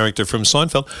Peterman character from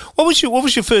Seinfeld. What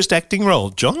was your first acting role,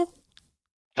 John?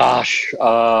 Gosh.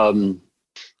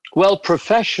 Well,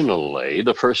 professionally,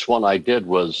 the first one I did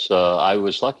was I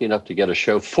was lucky enough to get a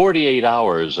show 48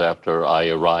 hours after I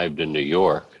arrived in New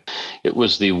York. It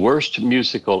was the worst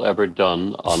musical ever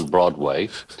done on Broadway,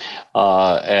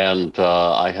 and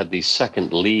I had the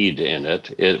second lead in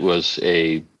it. It was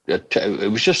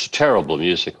it was just a terrible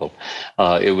musical.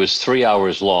 It was 3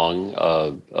 hours long.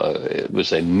 It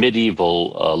was a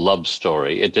medieval love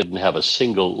story. It didn't have a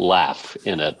single laugh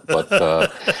in it, but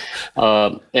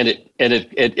and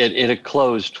it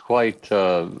closed quite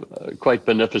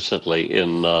beneficently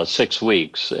in 6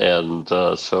 weeks. And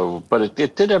but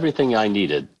it did everything I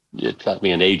needed. It got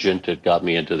me an agent. It got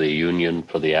me into the union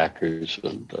for the actors,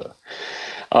 and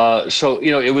so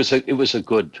it was a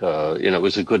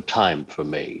good time for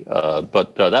me.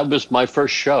 But that was my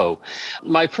first show.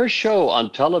 My first show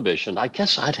on television. I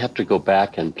guess I'd have to go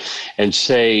back and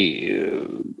say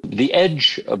The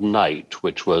Edge of Night,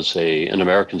 which was an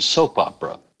American soap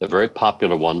opera. A very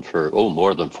popular one for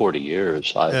more than 40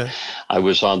 years. I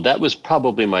was on. That was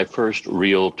probably my first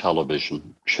real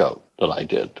television show that I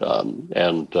did,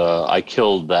 and I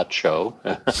killed that show.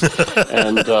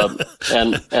 and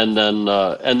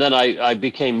then I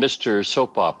became Mr.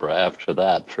 Soap Opera after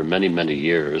that for many, many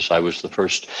years. I was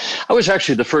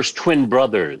actually the first twin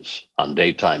brothers on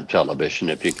daytime television,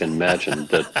 if you can imagine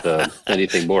that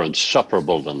anything more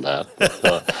insufferable than that.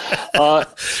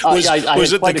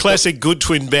 Was it the classic good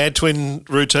twin, bad twin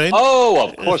routine? Oh,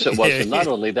 of course it was. And not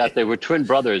only that, they were twin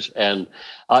brothers, and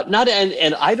Not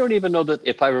and I don't even know that,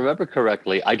 if I remember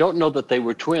correctly, I don't know that they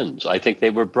were twins. I think they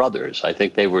were brothers. I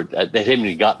think they haven't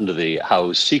even gotten to the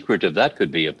how secretive that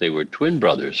could be if they were twin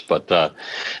brothers. But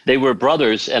they were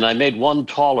brothers, and I made one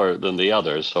taller than the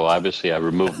other. So obviously, I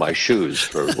removed my shoes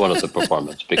for one of the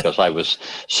performances because I was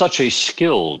such a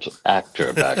skilled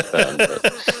actor back then.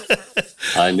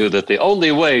 I knew that the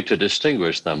only way to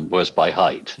distinguish them was by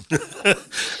height.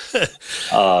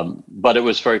 But it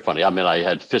was very funny. I mean, I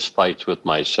had fist fights with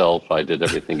myself. I did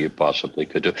everything you possibly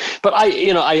could do. But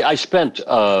I spent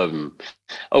a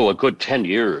good 10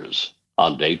 years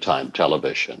on daytime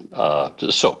television,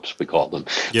 the soaps we call them,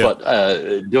 but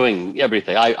doing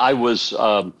everything. I was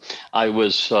on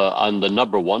the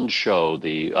 #1 show,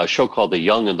 the show called The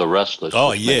Young and the Restless.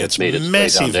 Oh yeah, it's made massive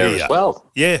its way down there here. as well.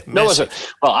 Yeah, No, massive.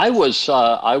 well, I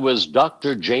was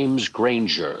Dr. James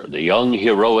Granger, the young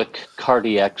heroic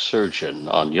cardiac surgeon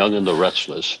on Young and the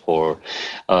Restless for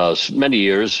many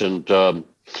years, and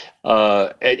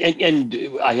I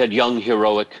had young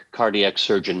heroic cardiac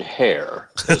surgeon hair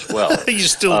as well. You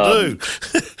still do.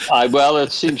 Well,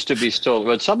 it seems to be still,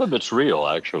 but some of it's real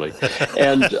actually.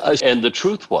 And the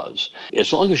truth was,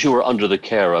 as long as you were under the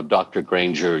care of Dr.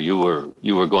 Granger, you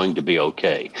were going to be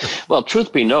okay. Well,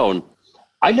 truth be known,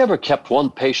 I never kept one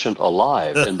patient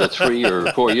alive in the 3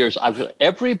 or 4 years.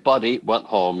 Everybody went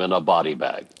home in a body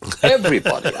bag.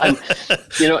 Everybody.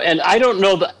 And I don't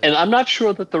know that, and I'm not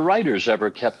sure that the writers ever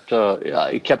kept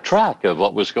track of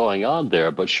what was going on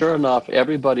there. But sure enough,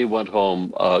 everybody went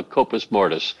home corpus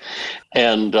mortis.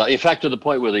 And in fact, to the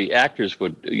point where the actors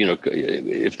would,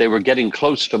 if they were getting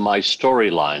close to my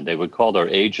storyline, they would call their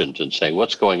agent and say,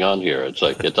 "What's going on here?" It's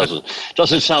like, it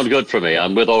doesn't sound good for me.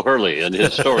 I'm with O'Hurley and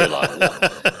his storyline.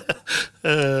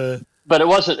 But it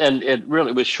wasn't, and it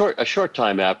really was a short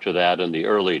time after that, in the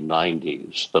early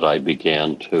 90s, that I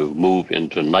began to move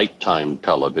into nighttime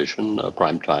television,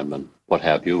 primetime and what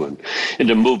have you, and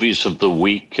into movies of the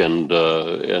week, and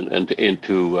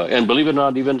believe it or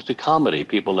not, even into comedy.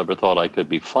 People never thought I could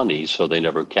be funny, so they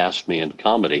never cast me in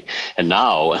comedy. And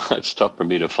now it's tough for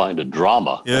me to find a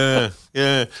drama. Yeah.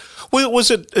 Well,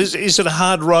 is it a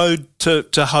hard road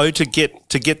to hoe to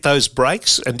get those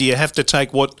breaks? And do you have to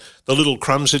take the little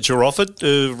crumbs that you're offered,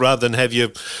 rather than have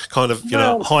you kind of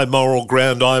high moral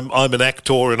ground? I'm an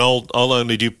actor and I'll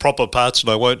only do proper parts and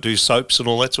I won't do soaps and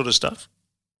all that sort of stuff.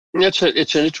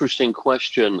 It's an interesting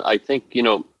question. I think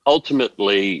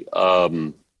ultimately.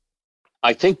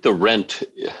 I think the rent,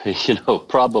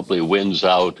 probably wins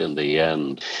out in the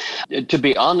end. To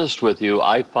be honest with you,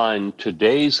 I find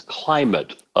today's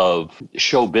climate of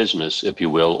show business, if you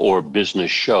will, or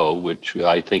business show, which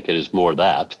I think it is more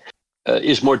that,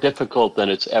 is more difficult than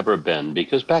it's ever been.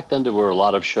 Because back then there were a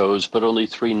lot of shows, but only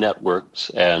 3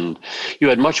 networks, and you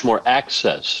had much more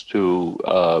access to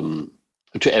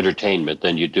entertainment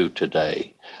than you do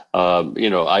today.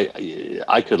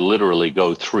 I could literally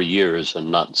go 3 years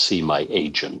and not see my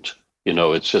agent.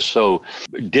 It's just so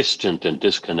distant and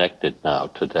disconnected now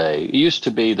today. It used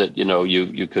to be that,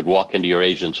 you could walk into your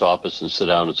agent's office and sit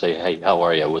down and say, "Hey, how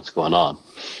are you? What's going on?"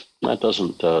 That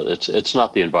doesn't, it's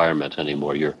not the environment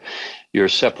anymore. You're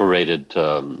separated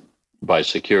by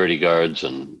security guards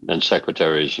and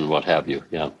secretaries and what have you.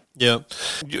 Yeah. Yeah,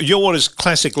 you're what is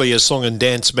classically a song and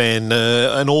dance man,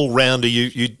 an all-rounder.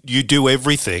 You do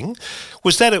everything.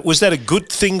 Was that a good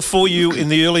thing for you in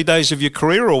the early days of your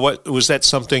career, or was that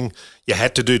something you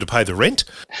had to do to pay the rent?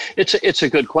 It's a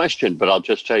good question, but I'll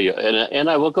just tell you, and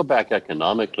I will go back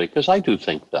economically, because I do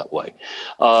think that way.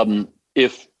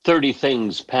 If 30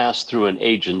 things pass through an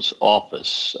agent's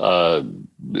office,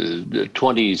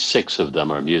 26 of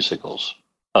them are musicals.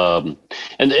 And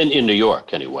in New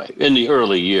York, anyway, in the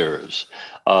early years.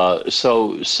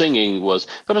 So singing was,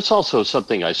 but it's also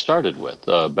something I started with.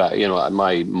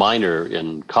 My minor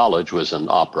in college was in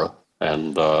opera,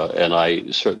 and I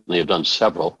certainly have done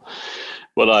several.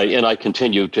 But I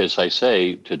continue to, as I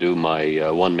say, to do my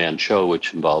one-man show,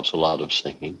 which involves a lot of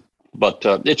singing. But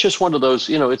it's just one of those,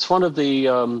 it's one of the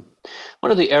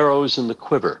arrows in the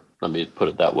quiver. Let me put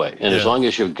it that way. And as long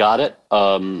as you've got it,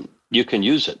 you can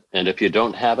use it. And if you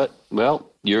don't have it,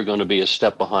 well, you're going to be a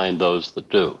step behind those that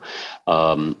do.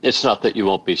 It's not that you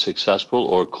won't be successful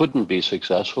or couldn't be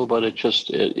successful, but it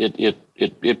just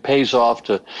it pays off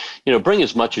to, bring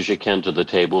as much as you can to the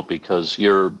table, because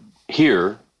you're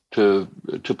here to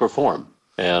perform.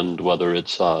 And whether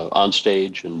it's on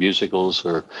stage in musicals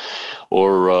or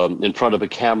in front of a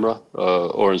camera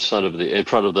or in front of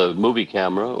the movie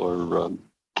camera, or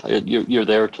you're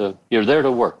there to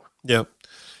work. Yeah.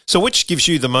 So which gives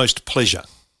you the most pleasure?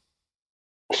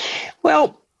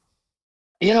 Well,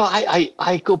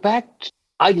 I go back.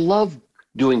 I love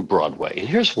doing Broadway, and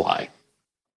here's why.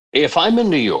 If I'm in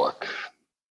New York,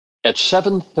 at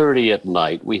 7:30 at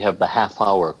night, we have the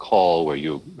half-hour call where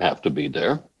you have to be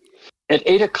there. At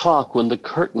 8 o'clock, when the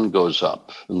curtain goes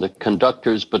up and the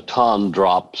conductor's baton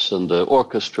drops and the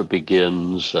orchestra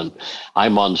begins and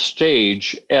I'm on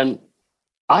stage, and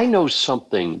I know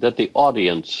something that the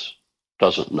audience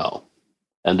doesn't know.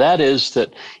 And that is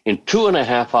that in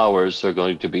 2.5 hours, they're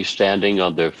going to be standing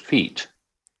on their feet,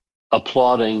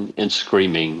 applauding and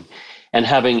screaming and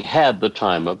having had the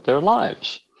time of their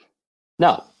lives.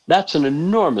 Now, that's an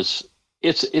enormous,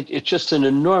 it's just an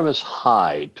enormous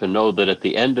high to know that at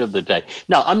the end of the day.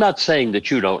 Now, I'm not saying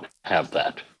that you don't have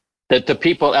that the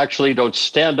people actually don't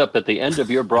stand up at the end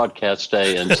of your broadcast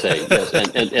day and say yes,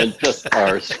 and just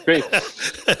are screaming.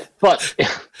 But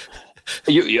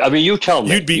you tell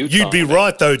me. You'd be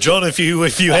right though, John, if you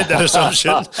had that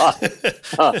assumption.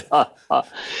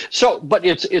 So, but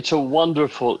it's a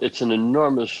wonderful, it's an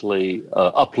enormously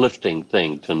uplifting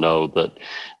thing to know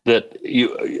that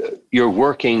you're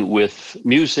working with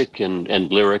music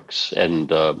and lyrics and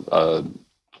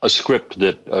a script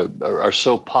that are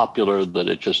so popular that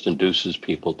it just induces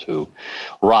people to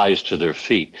rise to their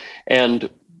feet. And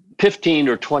 15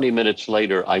 or 20 minutes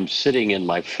later, I'm sitting in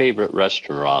my favorite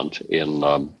restaurant in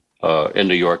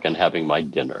New York and having my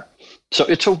dinner. So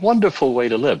it's a wonderful way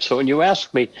to live. So when you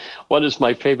ask me what is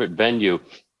my favorite venue,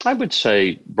 I would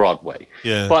say Broadway.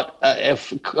 Yeah. But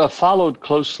followed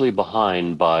closely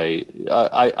behind by,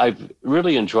 I've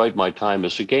really enjoyed my time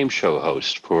as a game show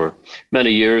host. For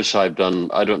many years, I've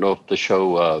done, I don't know if the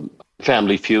show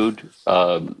Family Feud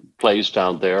plays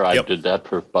down there. I did that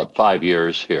for about 5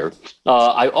 years here.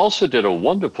 I also did a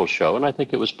wonderful show, and I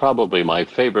think it was probably my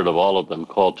favorite of all of them,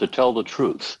 called To Tell the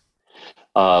Truth.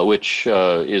 Which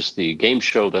is the game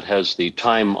show that has the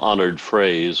time-honored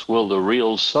phrase, "Will the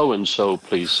real so-and-so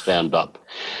please stand up?"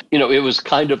 It was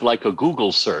kind of like a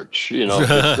Google search,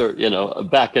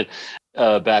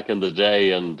 back in the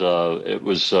day. And it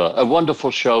was a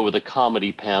wonderful show with a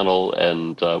comedy panel,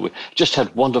 and we just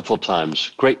had wonderful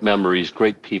times, great memories,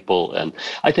 great people. And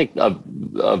I think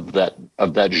of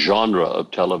that genre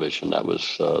of television, that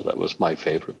was my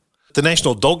favorite. The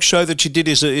National Dog Show that you did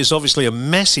is obviously a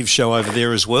massive show over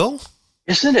there as well.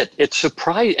 Isn't it? It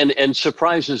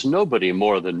surprises nobody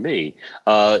more than me.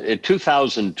 In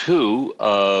 2002,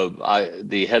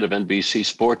 the head of NBC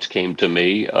Sports came to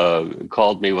me,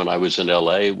 called me when I was in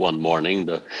LA one morning.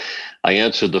 I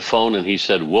answered the phone and he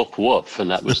said, "Woof, woof."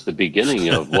 And that was the beginning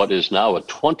of what is now a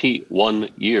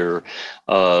 21-year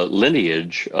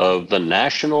lineage of the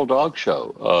National Dog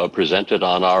Show, presented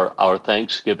on our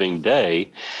Thanksgiving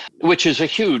Day, which is a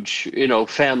huge,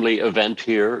 family event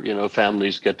here.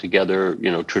 Families get together,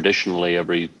 traditionally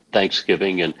every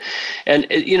Thanksgiving, and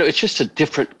it's just a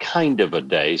different kind of a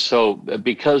day. So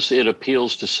because it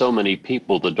appeals to so many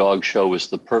people, the dog show is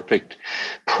the perfect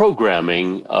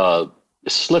programming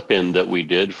slip-in that we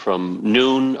did from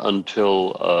noon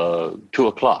until 2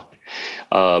 o'clock,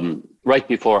 right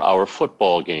before our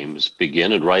football games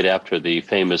begin and right after the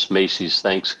famous Macy's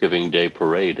Thanksgiving Day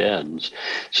Parade ends.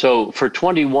 So for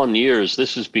 21 years,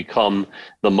 this has become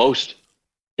the most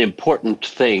important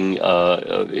thing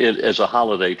as a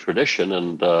holiday tradition.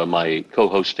 And my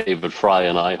co-host David Fry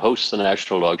and I host the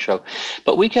National Dog Show.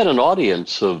 But we get an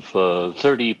audience of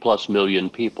 30 plus million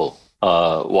people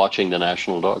watching the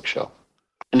National Dog Show.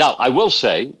 Now, I will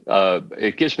say,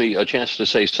 it gives me a chance to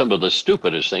say some of the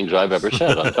stupidest things I've ever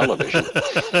said on television.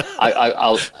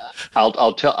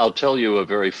 I'll tell you a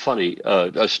very funny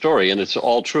story, and it's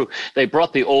all true. They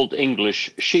brought the Old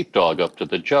English sheepdog up to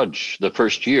the judge the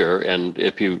first year, and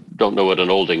if you don't know what an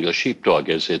Old English sheepdog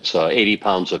is, it's 80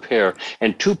 pounds of hair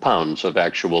and 2 pounds of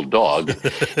actual dog.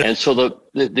 And so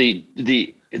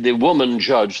the woman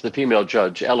judge, the female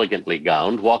judge, elegantly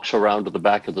gowned, walks around to the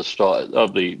back of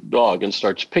the dog and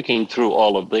starts picking through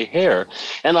all of the hair.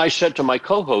 And I said to my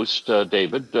co-host,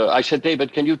 David,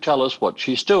 David, can you tell us what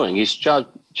she's doing?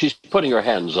 She's putting her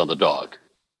hands on the dog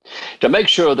to make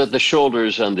sure that the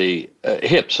shoulders and the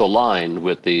hips align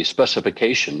with the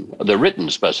specification, the written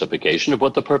specification of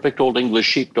what the perfect Old English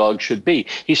sheepdog should be.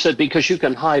 He said, because you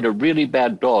can hide a really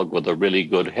bad dog with a really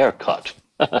good haircut.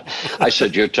 I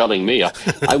said, you're telling me?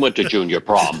 I went to junior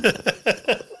prom.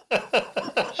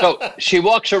 So she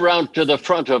walks around to the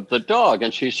front of the dog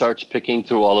and she starts picking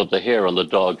through all of the hair on the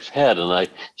dog's head. And I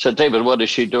said, David, what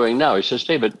is she doing now? He says,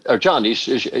 John,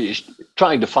 he's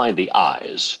trying to find the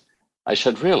eyes. I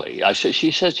said, really?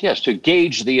 She says, yes, to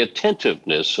gauge the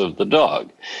attentiveness of the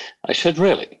dog. I said,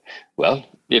 really? Well,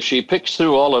 if she picks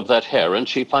through all of that hair and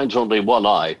she finds only one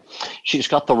eye, she's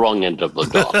got the wrong end of the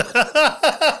dog.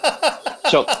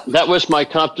 So that was my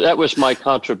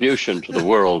contribution to the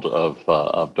world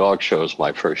of dog shows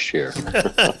my first year.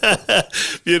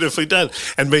 Beautifully done.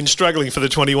 And been struggling for the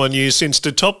 21 years since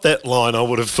to top that line, I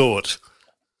would have thought.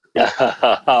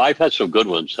 I've had some good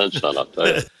ones since then, I'll tell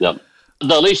you. Yeah.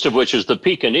 The least of which is the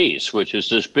Pekingese, which is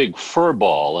this big fur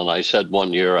ball. And I said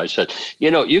one year,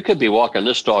 you could be walking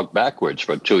this dog backwards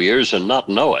for 2 years and not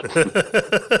know it.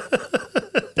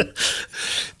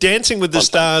 Dancing with the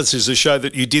Stars is a show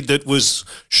that you did that was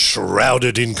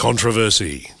shrouded in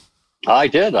controversy. I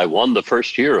did. I won the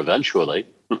first year eventually.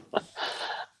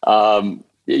 And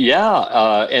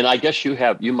I guess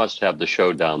you must have the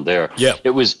show down there. Yeah.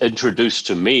 It was introduced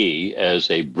to me as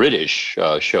a British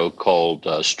show called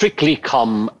Strictly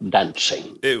Come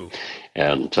Dancing. Ew.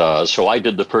 And so I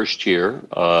did the first year.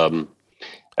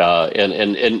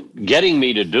 And getting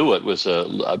me to do it was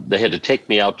they had to take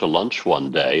me out to lunch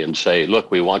one day and say, look,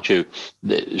 we want you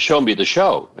show me the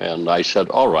show. And I said,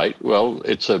 all right, well,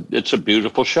 it's a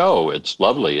beautiful show. It's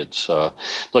lovely. It's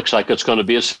looks like it's going to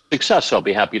be a success. I'll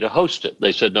be happy to host it.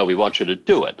 They said, no, we want you to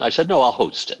do it. I said, no, I'll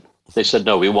host it. They said,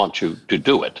 no, we want you to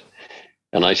do it.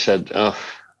 And I said,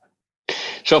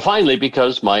 so finally,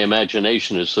 because my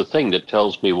imagination is the thing that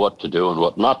tells me what to do and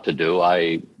what not to do,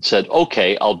 I said,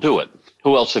 okay, I'll do it.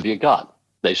 Who else have you got?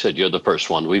 They said, you're the first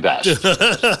one we've asked.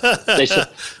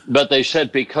 They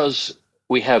said, because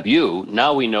we have you,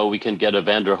 now we know we can get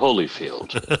Evander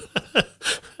Holyfield.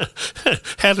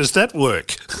 How does that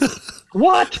work?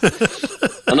 What?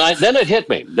 And then it hit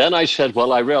me. Then I said,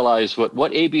 well, I realize what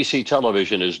ABC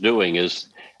television is doing is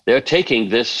they're taking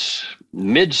this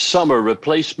midsummer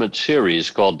replacement series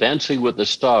called Dancing with the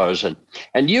Stars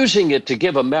and using it to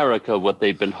give America what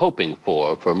they've been hoping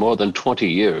for more than 20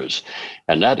 years.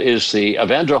 And that is the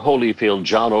Evander Holyfield,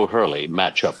 John O'Hurley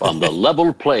matchup on the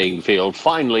level playing field,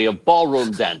 finally, of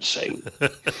ballroom dancing.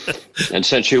 And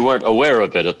since you weren't aware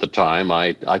of it at the time,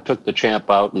 I took the champ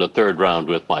out in the third round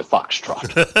with my foxtrot.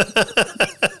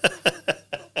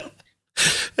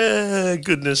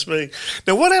 Goodness me.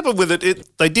 Now, what happened with it?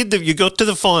 You got to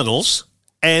the finals,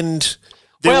 and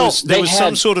there was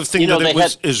some sort of thing that it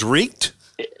was rigged?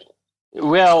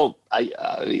 Well,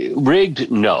 rigged,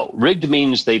 no. Rigged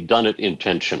means they've done it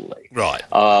intentionally. Right.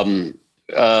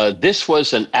 This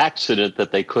was an accident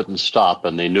that they couldn't stop,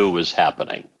 and they knew was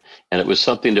happening. And it was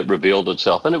something that revealed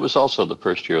itself, and it was also the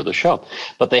first year of the show.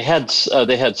 But they had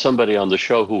somebody on the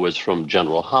show who was from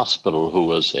General Hospital, who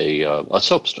was a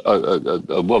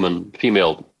woman,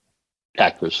 female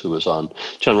actress who was on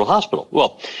General Hospital.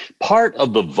 Well, part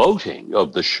of the voting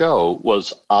of the show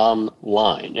was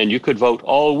online, and you could vote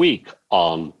all week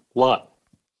online.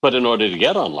 But in order to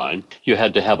get online, you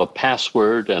had to have a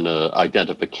password and an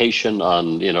identification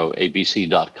on,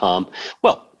 abc.com.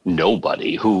 Well,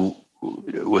 nobody who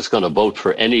was going to vote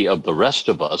for any of the rest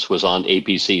of us was on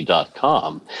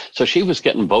abc.com. So she was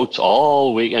getting votes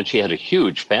all week, and she had a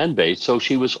huge fan base. So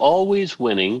she was always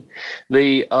winning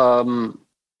the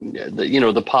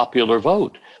popular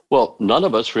vote. Well, none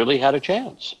of us really had a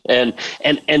chance. And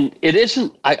it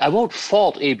isn't, I won't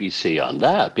fault ABC on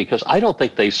that, because I don't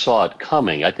think they saw it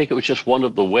coming. I think it was just one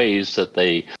of the ways that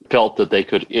they felt that they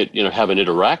could, have an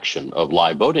interaction of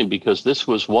live voting, because this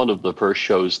was one of the first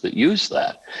shows that used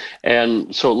that.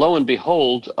 And so lo and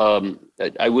behold,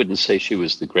 I wouldn't say she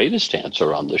was the greatest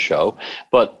dancer on the show,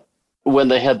 but when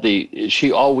they had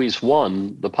she always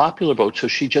won the popular vote, so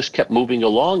she just kept moving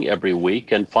along every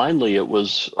week, and finally it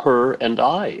was her and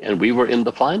I, and we were in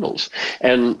the finals.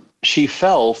 And she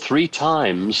fell 3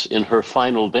 times in her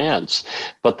final dance,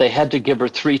 but they had to give her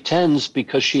 3 10s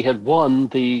because she had won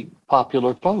the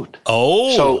popular vote.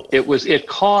 Oh. So it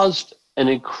caused an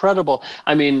incredible,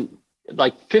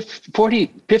 like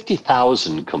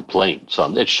 50,000 complaints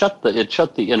on it. Shut the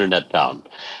internet down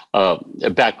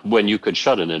back when you could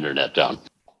shut an internet down.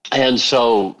 And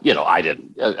so,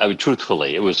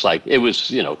 truthfully, it was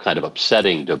kind of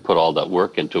upsetting to put all that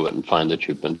work into it and find that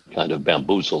you've been kind of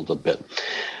bamboozled a bit.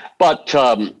 But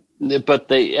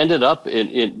they ended up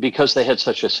because they had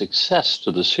such a success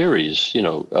to the series,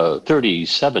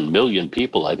 37 million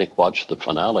people, I think, watched the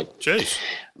finale. Jeez.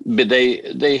 But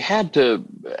they had to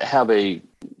have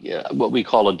what we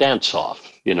call a dance-off,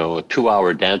 a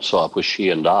 2-hour dance-off with she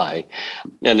and I,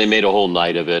 and they made a whole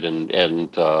night of it, and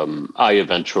I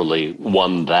eventually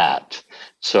won that.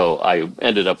 So I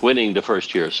ended up winning the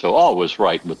first year. So all was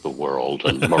right with the world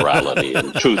and morality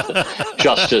and truth, and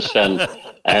justice, and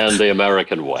the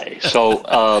American way. So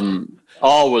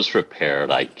all was repaired,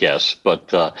 I guess.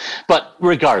 But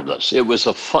regardless, it was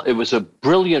a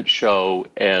brilliant show,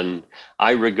 and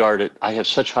I have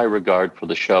such high regard for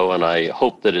the show, and I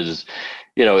hope that it is,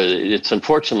 it's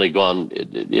unfortunately gone.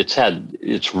 It's had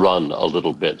its run a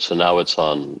little bit, so now it's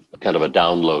on kind of a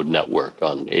download network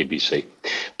on ABC,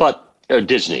 but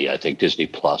Disney, I think Disney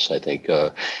Plus, I think.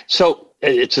 So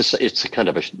it's a kind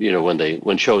of a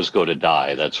when shows go to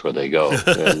die, that's where they go,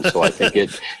 and so I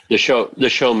think the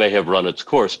show may have run its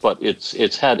course, but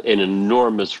it's had an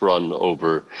enormous run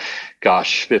over,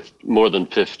 more than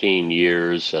 15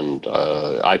 years, and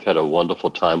I've had a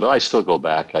wonderful time. But I still go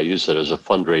back. I use it as a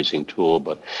fundraising tool,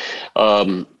 but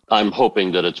I'm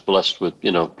hoping that it's blessed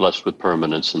with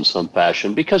permanence in some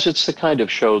fashion, because it's the kind of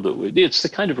show it's the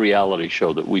kind of reality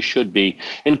show that we should be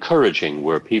encouraging,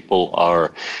 where people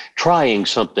are trying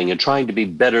something and trying to be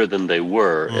better than they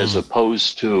were, as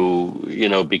opposed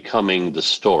to, becoming the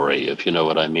story, if you know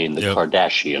what I mean, the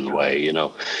Kardashian way,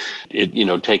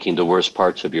 taking the worst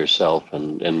parts of yourself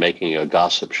and making a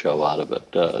gossip show out of it.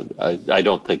 I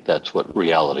don't think that's what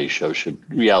reality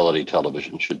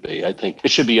television should be. I think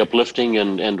it should be uplifting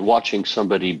and watching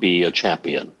somebody be a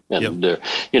champion. And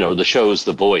the show's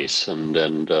The Voice and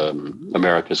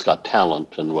America's Got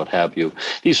Talent and what have you.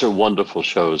 These are wonderful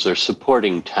shows. They're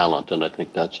supporting talent, and I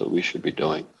think that's what we should be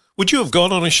doing. Would you have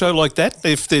gone on a show like that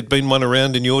if there'd been one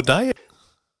around in your day?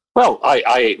 Well,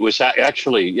 I was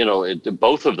actually,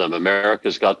 both of them.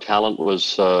 America's Got Talent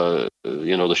was, the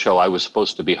show I was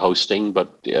supposed to be hosting,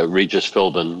 but Regis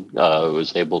Philbin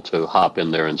was able to hop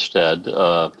in there instead.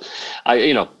 Yes.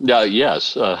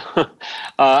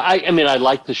 I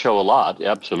liked the show a lot.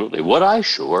 Absolutely. Would I?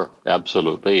 Sure.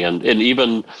 Absolutely. And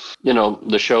even,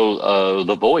 the show,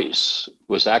 The Voice,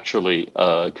 was actually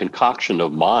a concoction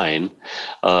of mine.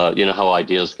 How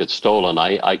ideas get stolen.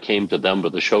 I came to them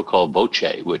with a show called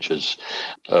Voce, which is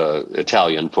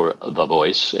Italian for The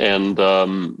Voice. And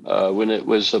when it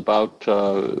was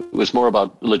more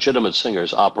about legitimate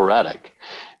singers, operatic.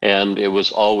 And it was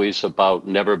always about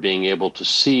never being able to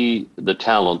see the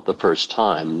talent the first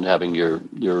time, having your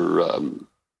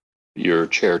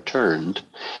chair turned.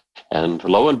 And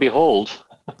lo and behold,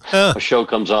 a show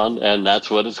comes on, and that's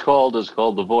what it's called. It's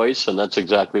called The Voice, and that's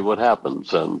exactly what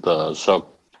happens. And so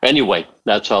anyway,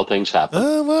 that's how things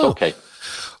happen. Well. Okay.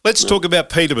 Let's talk about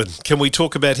Peterman. Can we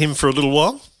talk about him for a little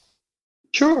while?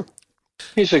 Sure.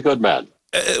 He's a good man.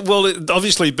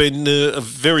 Obviously been a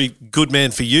very good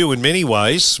man for you in many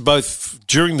ways, both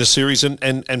during the series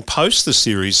and post the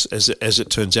series, as it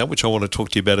turns out, which I want to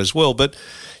talk to you about as well. But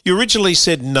you originally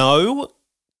said no.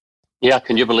 Yeah,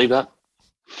 can you believe that?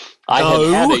 I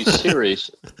had a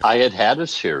series. I had a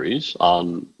series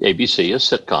on ABC, a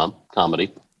sitcom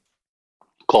comedy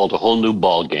called A Whole New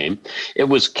Ball Game. It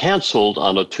was canceled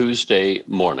on a Tuesday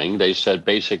morning. They said,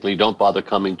 basically, don't bother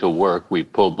coming to work. We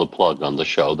pulled the plug on the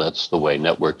show. That's the way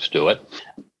networks do it.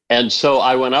 And so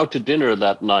I went out to dinner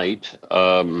that night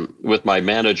with my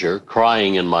manager,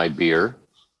 crying in my beer,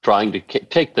 trying to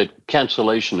take the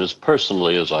cancellation as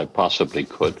personally as I possibly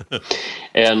could.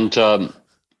 And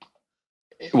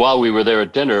while we were there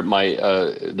at dinner,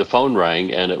 the phone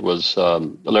rang, and it was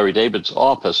Larry David's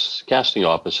office, casting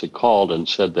office, had called and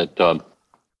said that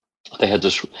they had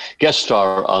this guest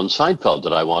star on Seinfeld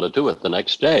that I want to do it the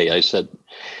next day. I said,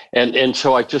 and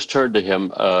so I just turned to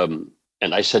him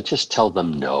and I said, just tell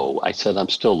them no. I said, I'm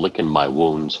still licking my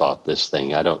wounds off this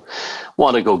thing. I don't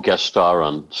want to go guest star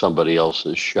on somebody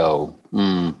else's show.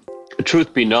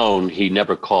 Truth be known, he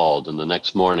never called. And the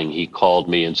next morning he called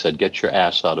me and said, get your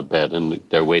ass out of bed, and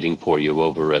they're waiting for you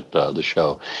over at the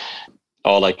show.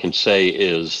 All I can say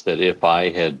is that if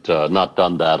I had not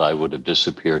done that, I would have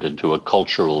disappeared into a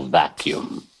cultural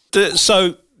vacuum.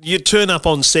 So you turn up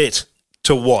on set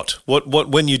to what? What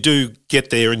when you do get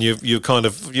there and you kind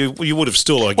of you would have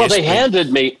still, I guess. Well,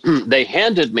 they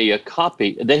handed me a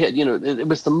copy. They had, it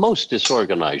was the most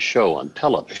disorganized show on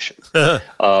television.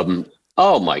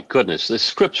 Oh my goodness! The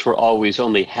scripts were always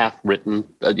only half written,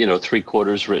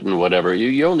 3/4 written, whatever.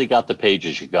 You only got the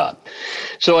pages you got.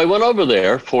 So I went over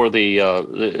there for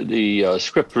the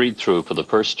script read through for the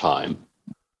first time,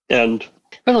 and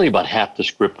only about half the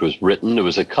script was written. There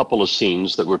was a couple of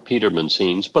scenes that were Peterman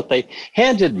scenes, but they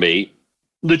handed me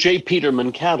the J.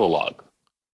 Peterman catalog,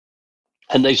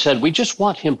 and they said, we just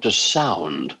want him to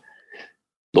sound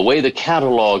the way the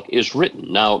catalog is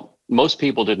written. Now, most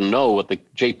people didn't know what the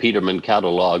J. Peterman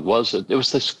catalog was. It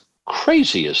was this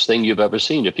craziest thing you've ever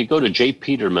seen. If you go to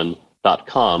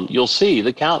jpeterman.com, you'll see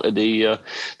the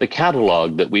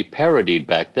catalog that we parodied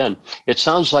back then. It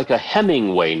sounds like a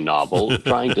Hemingway novel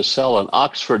trying to sell an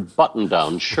Oxford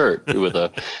button-down shirt with a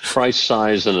price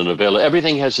size and an avail.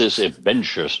 Everything has this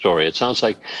adventure story. It sounds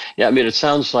like,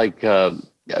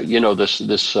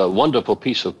 this wonderful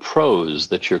piece of prose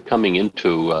that you're coming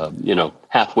into,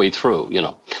 halfway through,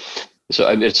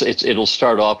 So it'll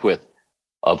start off with,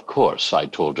 Of course, I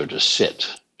told her to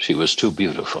sit. She was too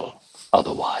beautiful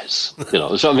otherwise,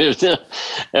 So I mean,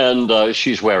 and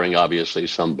she's wearing obviously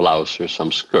some blouse or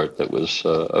some skirt that was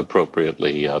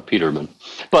appropriately Peterman.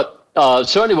 But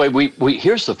so anyway, we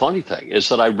here's the funny thing is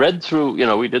that I read through.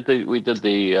 We did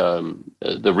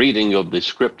the reading of the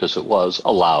script as it was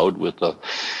aloud with the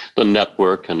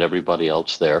network and everybody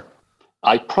else there.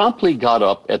 I promptly got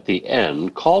up at the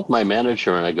end, called my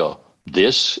manager, and I go,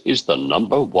 "This is the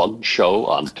 #1 show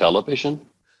on television?"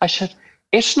 I said,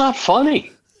 "It's not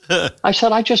funny." I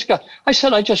said, I just got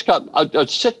a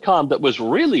sitcom that was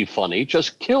really funny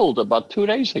just killed about 2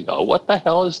 days ago. What the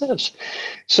hell is this?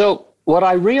 So what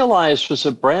I realized was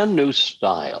a brand new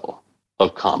style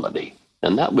of comedy.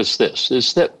 And that was this,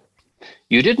 is that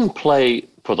you didn't play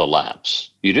for the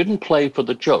laughs. You didn't play for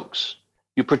the jokes.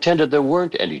 You pretended there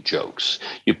weren't any jokes.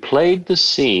 You played the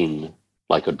scene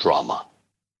like a drama.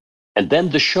 And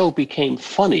then the show became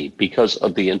funny because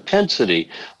of the intensity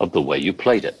of the way you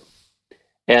played it.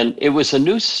 And it was a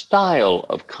new style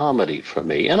of comedy for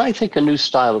me, and I think a new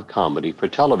style of comedy for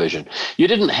television. You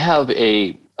didn't have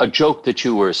a joke that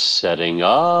you were setting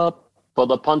up for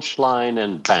the punchline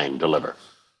and bang, deliver.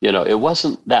 It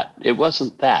wasn't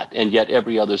that, and yet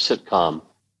every other sitcom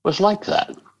was like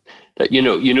that. That you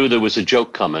knew there was a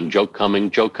joke coming,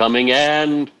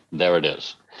 and there it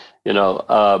is.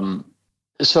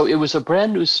 So it was a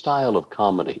brand new style of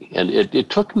comedy, and it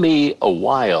took me a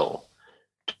while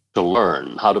to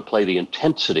learn how to play the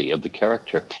intensity of the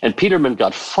character. And Peterman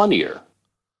got funnier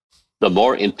the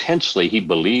more intensely he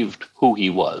believed who he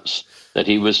was, that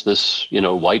he was this,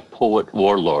 white poet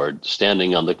warlord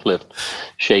standing on the cliff,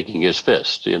 shaking his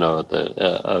fist, and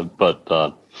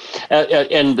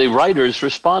the writers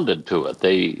responded to it.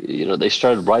 They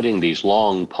started writing these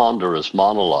long, ponderous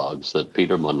monologues that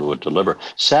Peterman would deliver.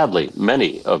 Sadly,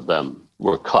 many of them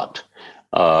were cut,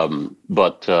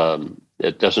 but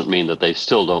it doesn't mean that they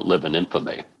still don't live in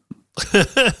infamy.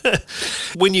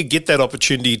 When you get that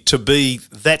opportunity to be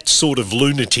that sort of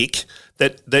lunatic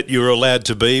that you're allowed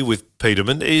to be with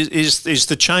Peterman, is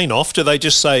the chain off? Do they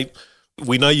just say,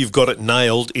 "We know you've got it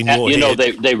nailed in your head"?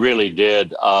 They really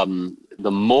did.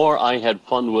 The more I had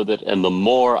fun with it, and the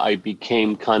more I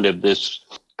became kind of this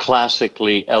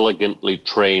classically, elegantly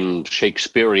trained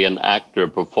Shakespearean actor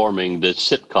performing this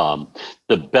sitcom,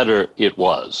 the better it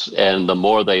was. And the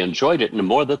more they enjoyed it, and the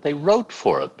more that they wrote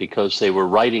for it, because they were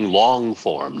writing long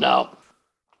form now.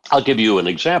 I'll give you an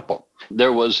example.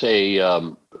 There was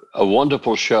a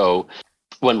wonderful show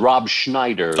when Rob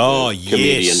Schneider, the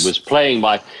comedian,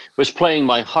 was playing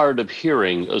my hard of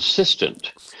hearing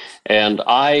assistant. And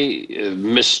I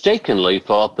mistakenly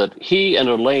thought that he and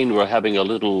Elaine were having a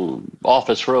little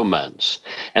office romance.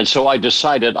 And so I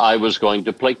decided I was going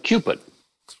to play Cupid.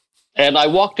 And I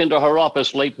walked into her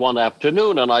office late one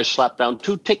afternoon, and I slapped down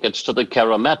 2 tickets to the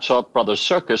Karamazov Brothers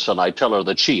Circus, and I tell her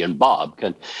that she and Bob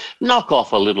can knock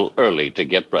off a little early to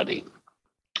get ready.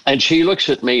 And she looks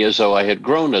at me as though I had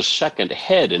grown a second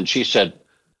head, and she said,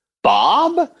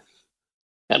 "Bob?"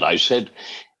 And I said,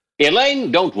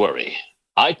 "Elaine, don't worry.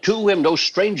 I, too, am no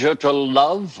stranger to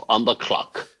love on the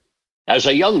clock. As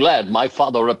a young lad, my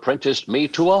father apprenticed me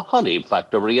to a honey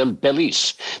factory in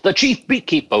Belize. The chief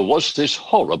beekeeper was this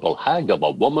horrible hag of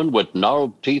a woman with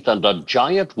gnarled teeth and a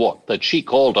giant wart that she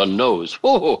called a nose.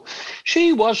 Oh,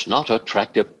 she was not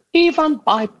attractive, even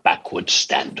by backward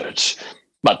standards.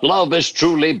 But love is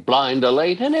truly blind,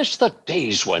 Elaine, and as the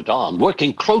days went on,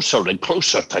 working closer and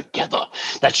closer together,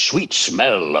 that sweet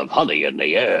smell of honey in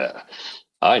the air,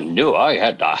 I knew I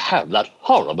had to have that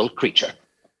horrible creature.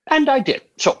 And I did.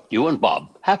 So you and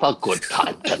Bob have a good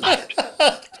time tonight."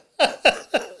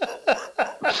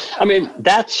 I mean,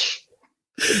 that's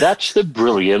the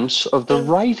brilliance of the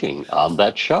writing on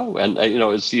that show. And,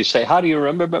 as you say, how do you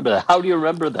remember that? How do you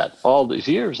remember that all these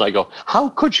years? I go, how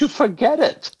could you forget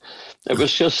it? It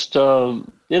was just,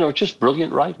 just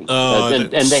brilliant writing.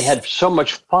 And they had so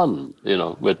much fun,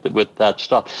 with that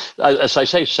stuff. As I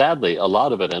say, sadly, a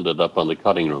lot of it ended up on the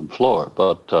cutting room floor.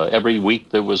 But every week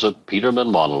there was a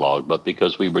Peterman monologue. But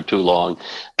because we were too long,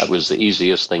 that was the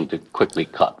easiest thing to quickly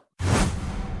cut.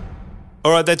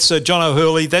 All right, that's John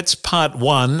O'Hurley. That's part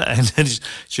 1. And as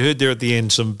you heard there at the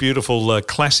end, some beautiful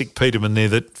classic Peterman there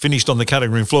that finished on the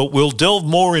cutting room floor. We'll delve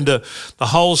more into the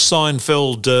whole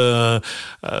Seinfeld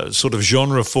sort of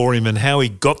genre for him and how he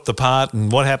got the part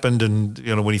and what happened and,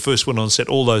 when he first went on set,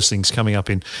 all those things coming up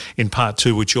in part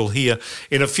 2, which you'll hear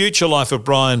in a future Life of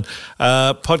Brian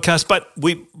podcast. But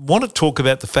we want to talk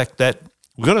about the fact that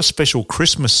we've got a special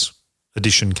Christmas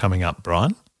edition coming up,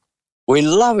 Brian. We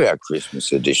love our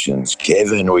Christmas editions,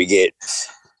 Kevin. We get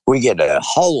a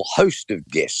whole host of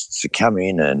guests to come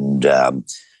in and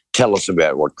tell us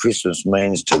about what Christmas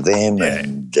means to them. Yeah.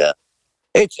 And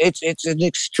it's an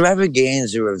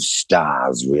extravaganza of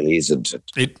stars, really, isn't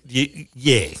it?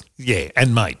 Yeah,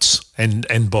 and mates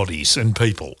and bodies and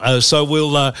people. So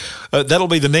we'll that'll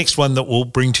be the next one that we'll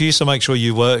bring to you. So make sure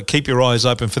you keep your eyes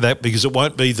open for that, because it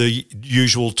won't be the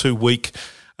usual 2-week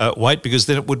wait, because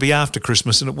then it would be after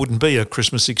Christmas and it wouldn't be a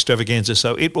Christmas extravaganza.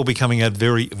 So it will be coming out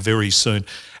very, very soon.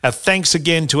 Thanks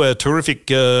again to our terrific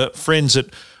friends at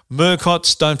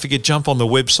Murcott's. Don't forget, jump on the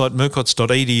website,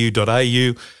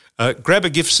 murcotts.edu.au. Grab a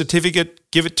gift certificate,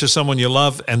 give it to someone you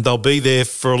love, and they'll be there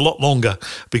for a lot longer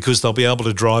because they'll be able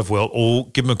to drive well. Or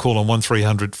give them a call on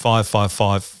 1300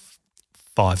 555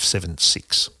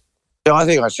 576. I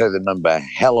think I say the number a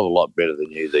hell of a lot better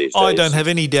than you these days. I don't have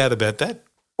any doubt about that.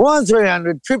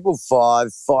 1300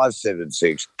 555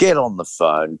 576. Get on the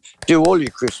phone. Do all your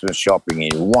Christmas shopping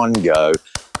in one go.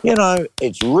 You know,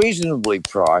 it's reasonably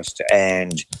priced,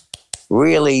 and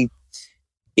really,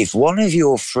 if one of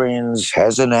your friends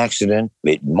has an accident,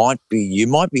 you might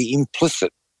be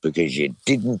implicit because you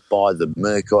didn't buy the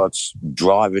Murcott's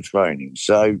driver training.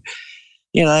 So,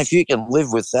 you know, if you can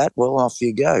live with that, well, off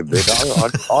you go. But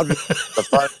I'd the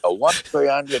phone call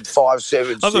 1300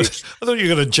 576. I thought you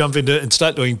were going to jump into and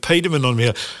start doing Peterman on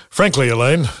me. Frankly,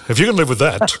 Elaine, if you can live with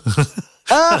that.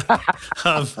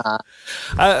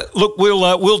 Look,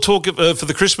 we'll talk for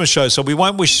the Christmas show, so we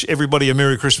won't wish everybody a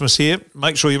Merry Christmas here.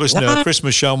 Make sure you listen to our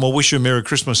Christmas show, and we'll wish you a Merry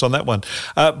Christmas on that one.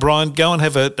 Brian, go and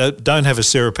have don't have a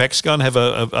Sarah Pax, go and have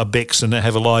a Bex and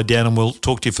have a lie down, and we'll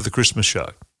talk to you for the Christmas show.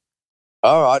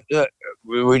 All right.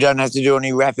 We don't have to do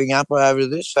any wrapping up over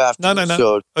this after.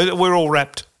 No. We're all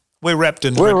wrapped. We're wrapped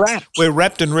and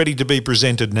ready to be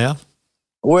presented now.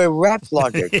 We're wrapped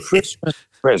like a Christmas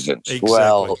present. Exactly.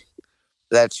 Well,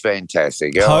 that's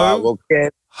fantastic. All right, well, Kev.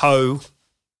 Ho.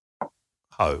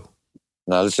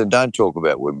 No, listen, don't talk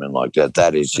about women like that.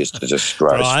 That is just a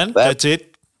disgrace. Brian, that's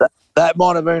it. That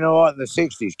might have been all right in the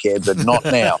 60s, Kev, but not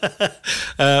now.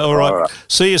 All right.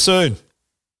 See you soon.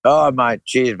 Oh, mate.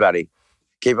 Cheers, buddy.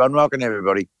 Keep on rocking,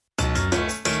 everybody.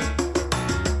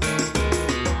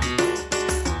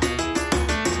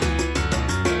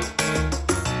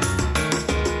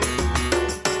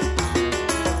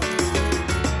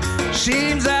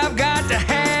 Seems I've got to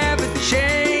have a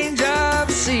change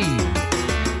of scene.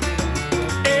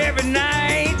 Every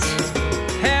night,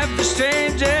 have the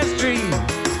strangest dream.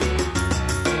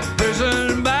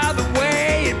 Prison by the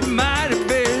way it might have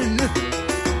been.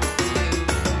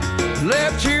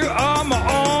 Left here on my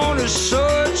own, and so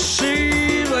it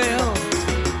seems. Well,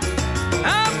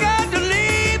 I've got to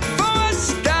leave before I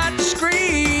start to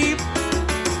scream.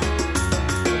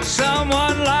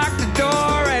 Someone locked the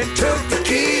door and took the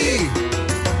key.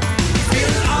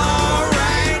 Feeling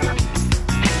alright,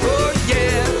 oh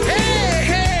yeah,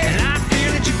 hey, and I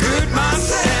feel that you're good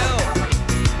myself.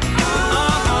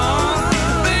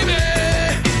 Baby,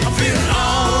 I'm feeling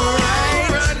alright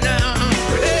right now,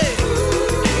 hey,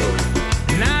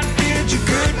 and I feel that you're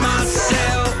good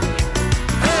myself.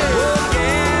 Oh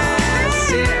yes,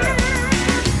 yeah.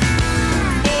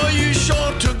 Boy, you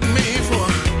sure took me for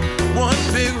one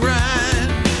big ride.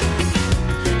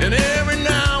 And every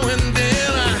now and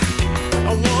then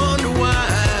I wonder why.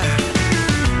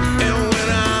 And when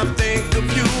I think of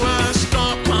you, I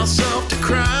start myself to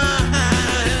cry.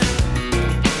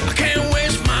 I can't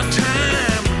waste my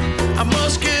time, I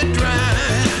must get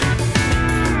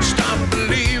dry. Stop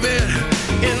believing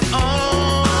in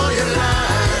all your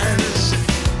lies.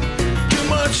 Too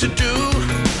much to do,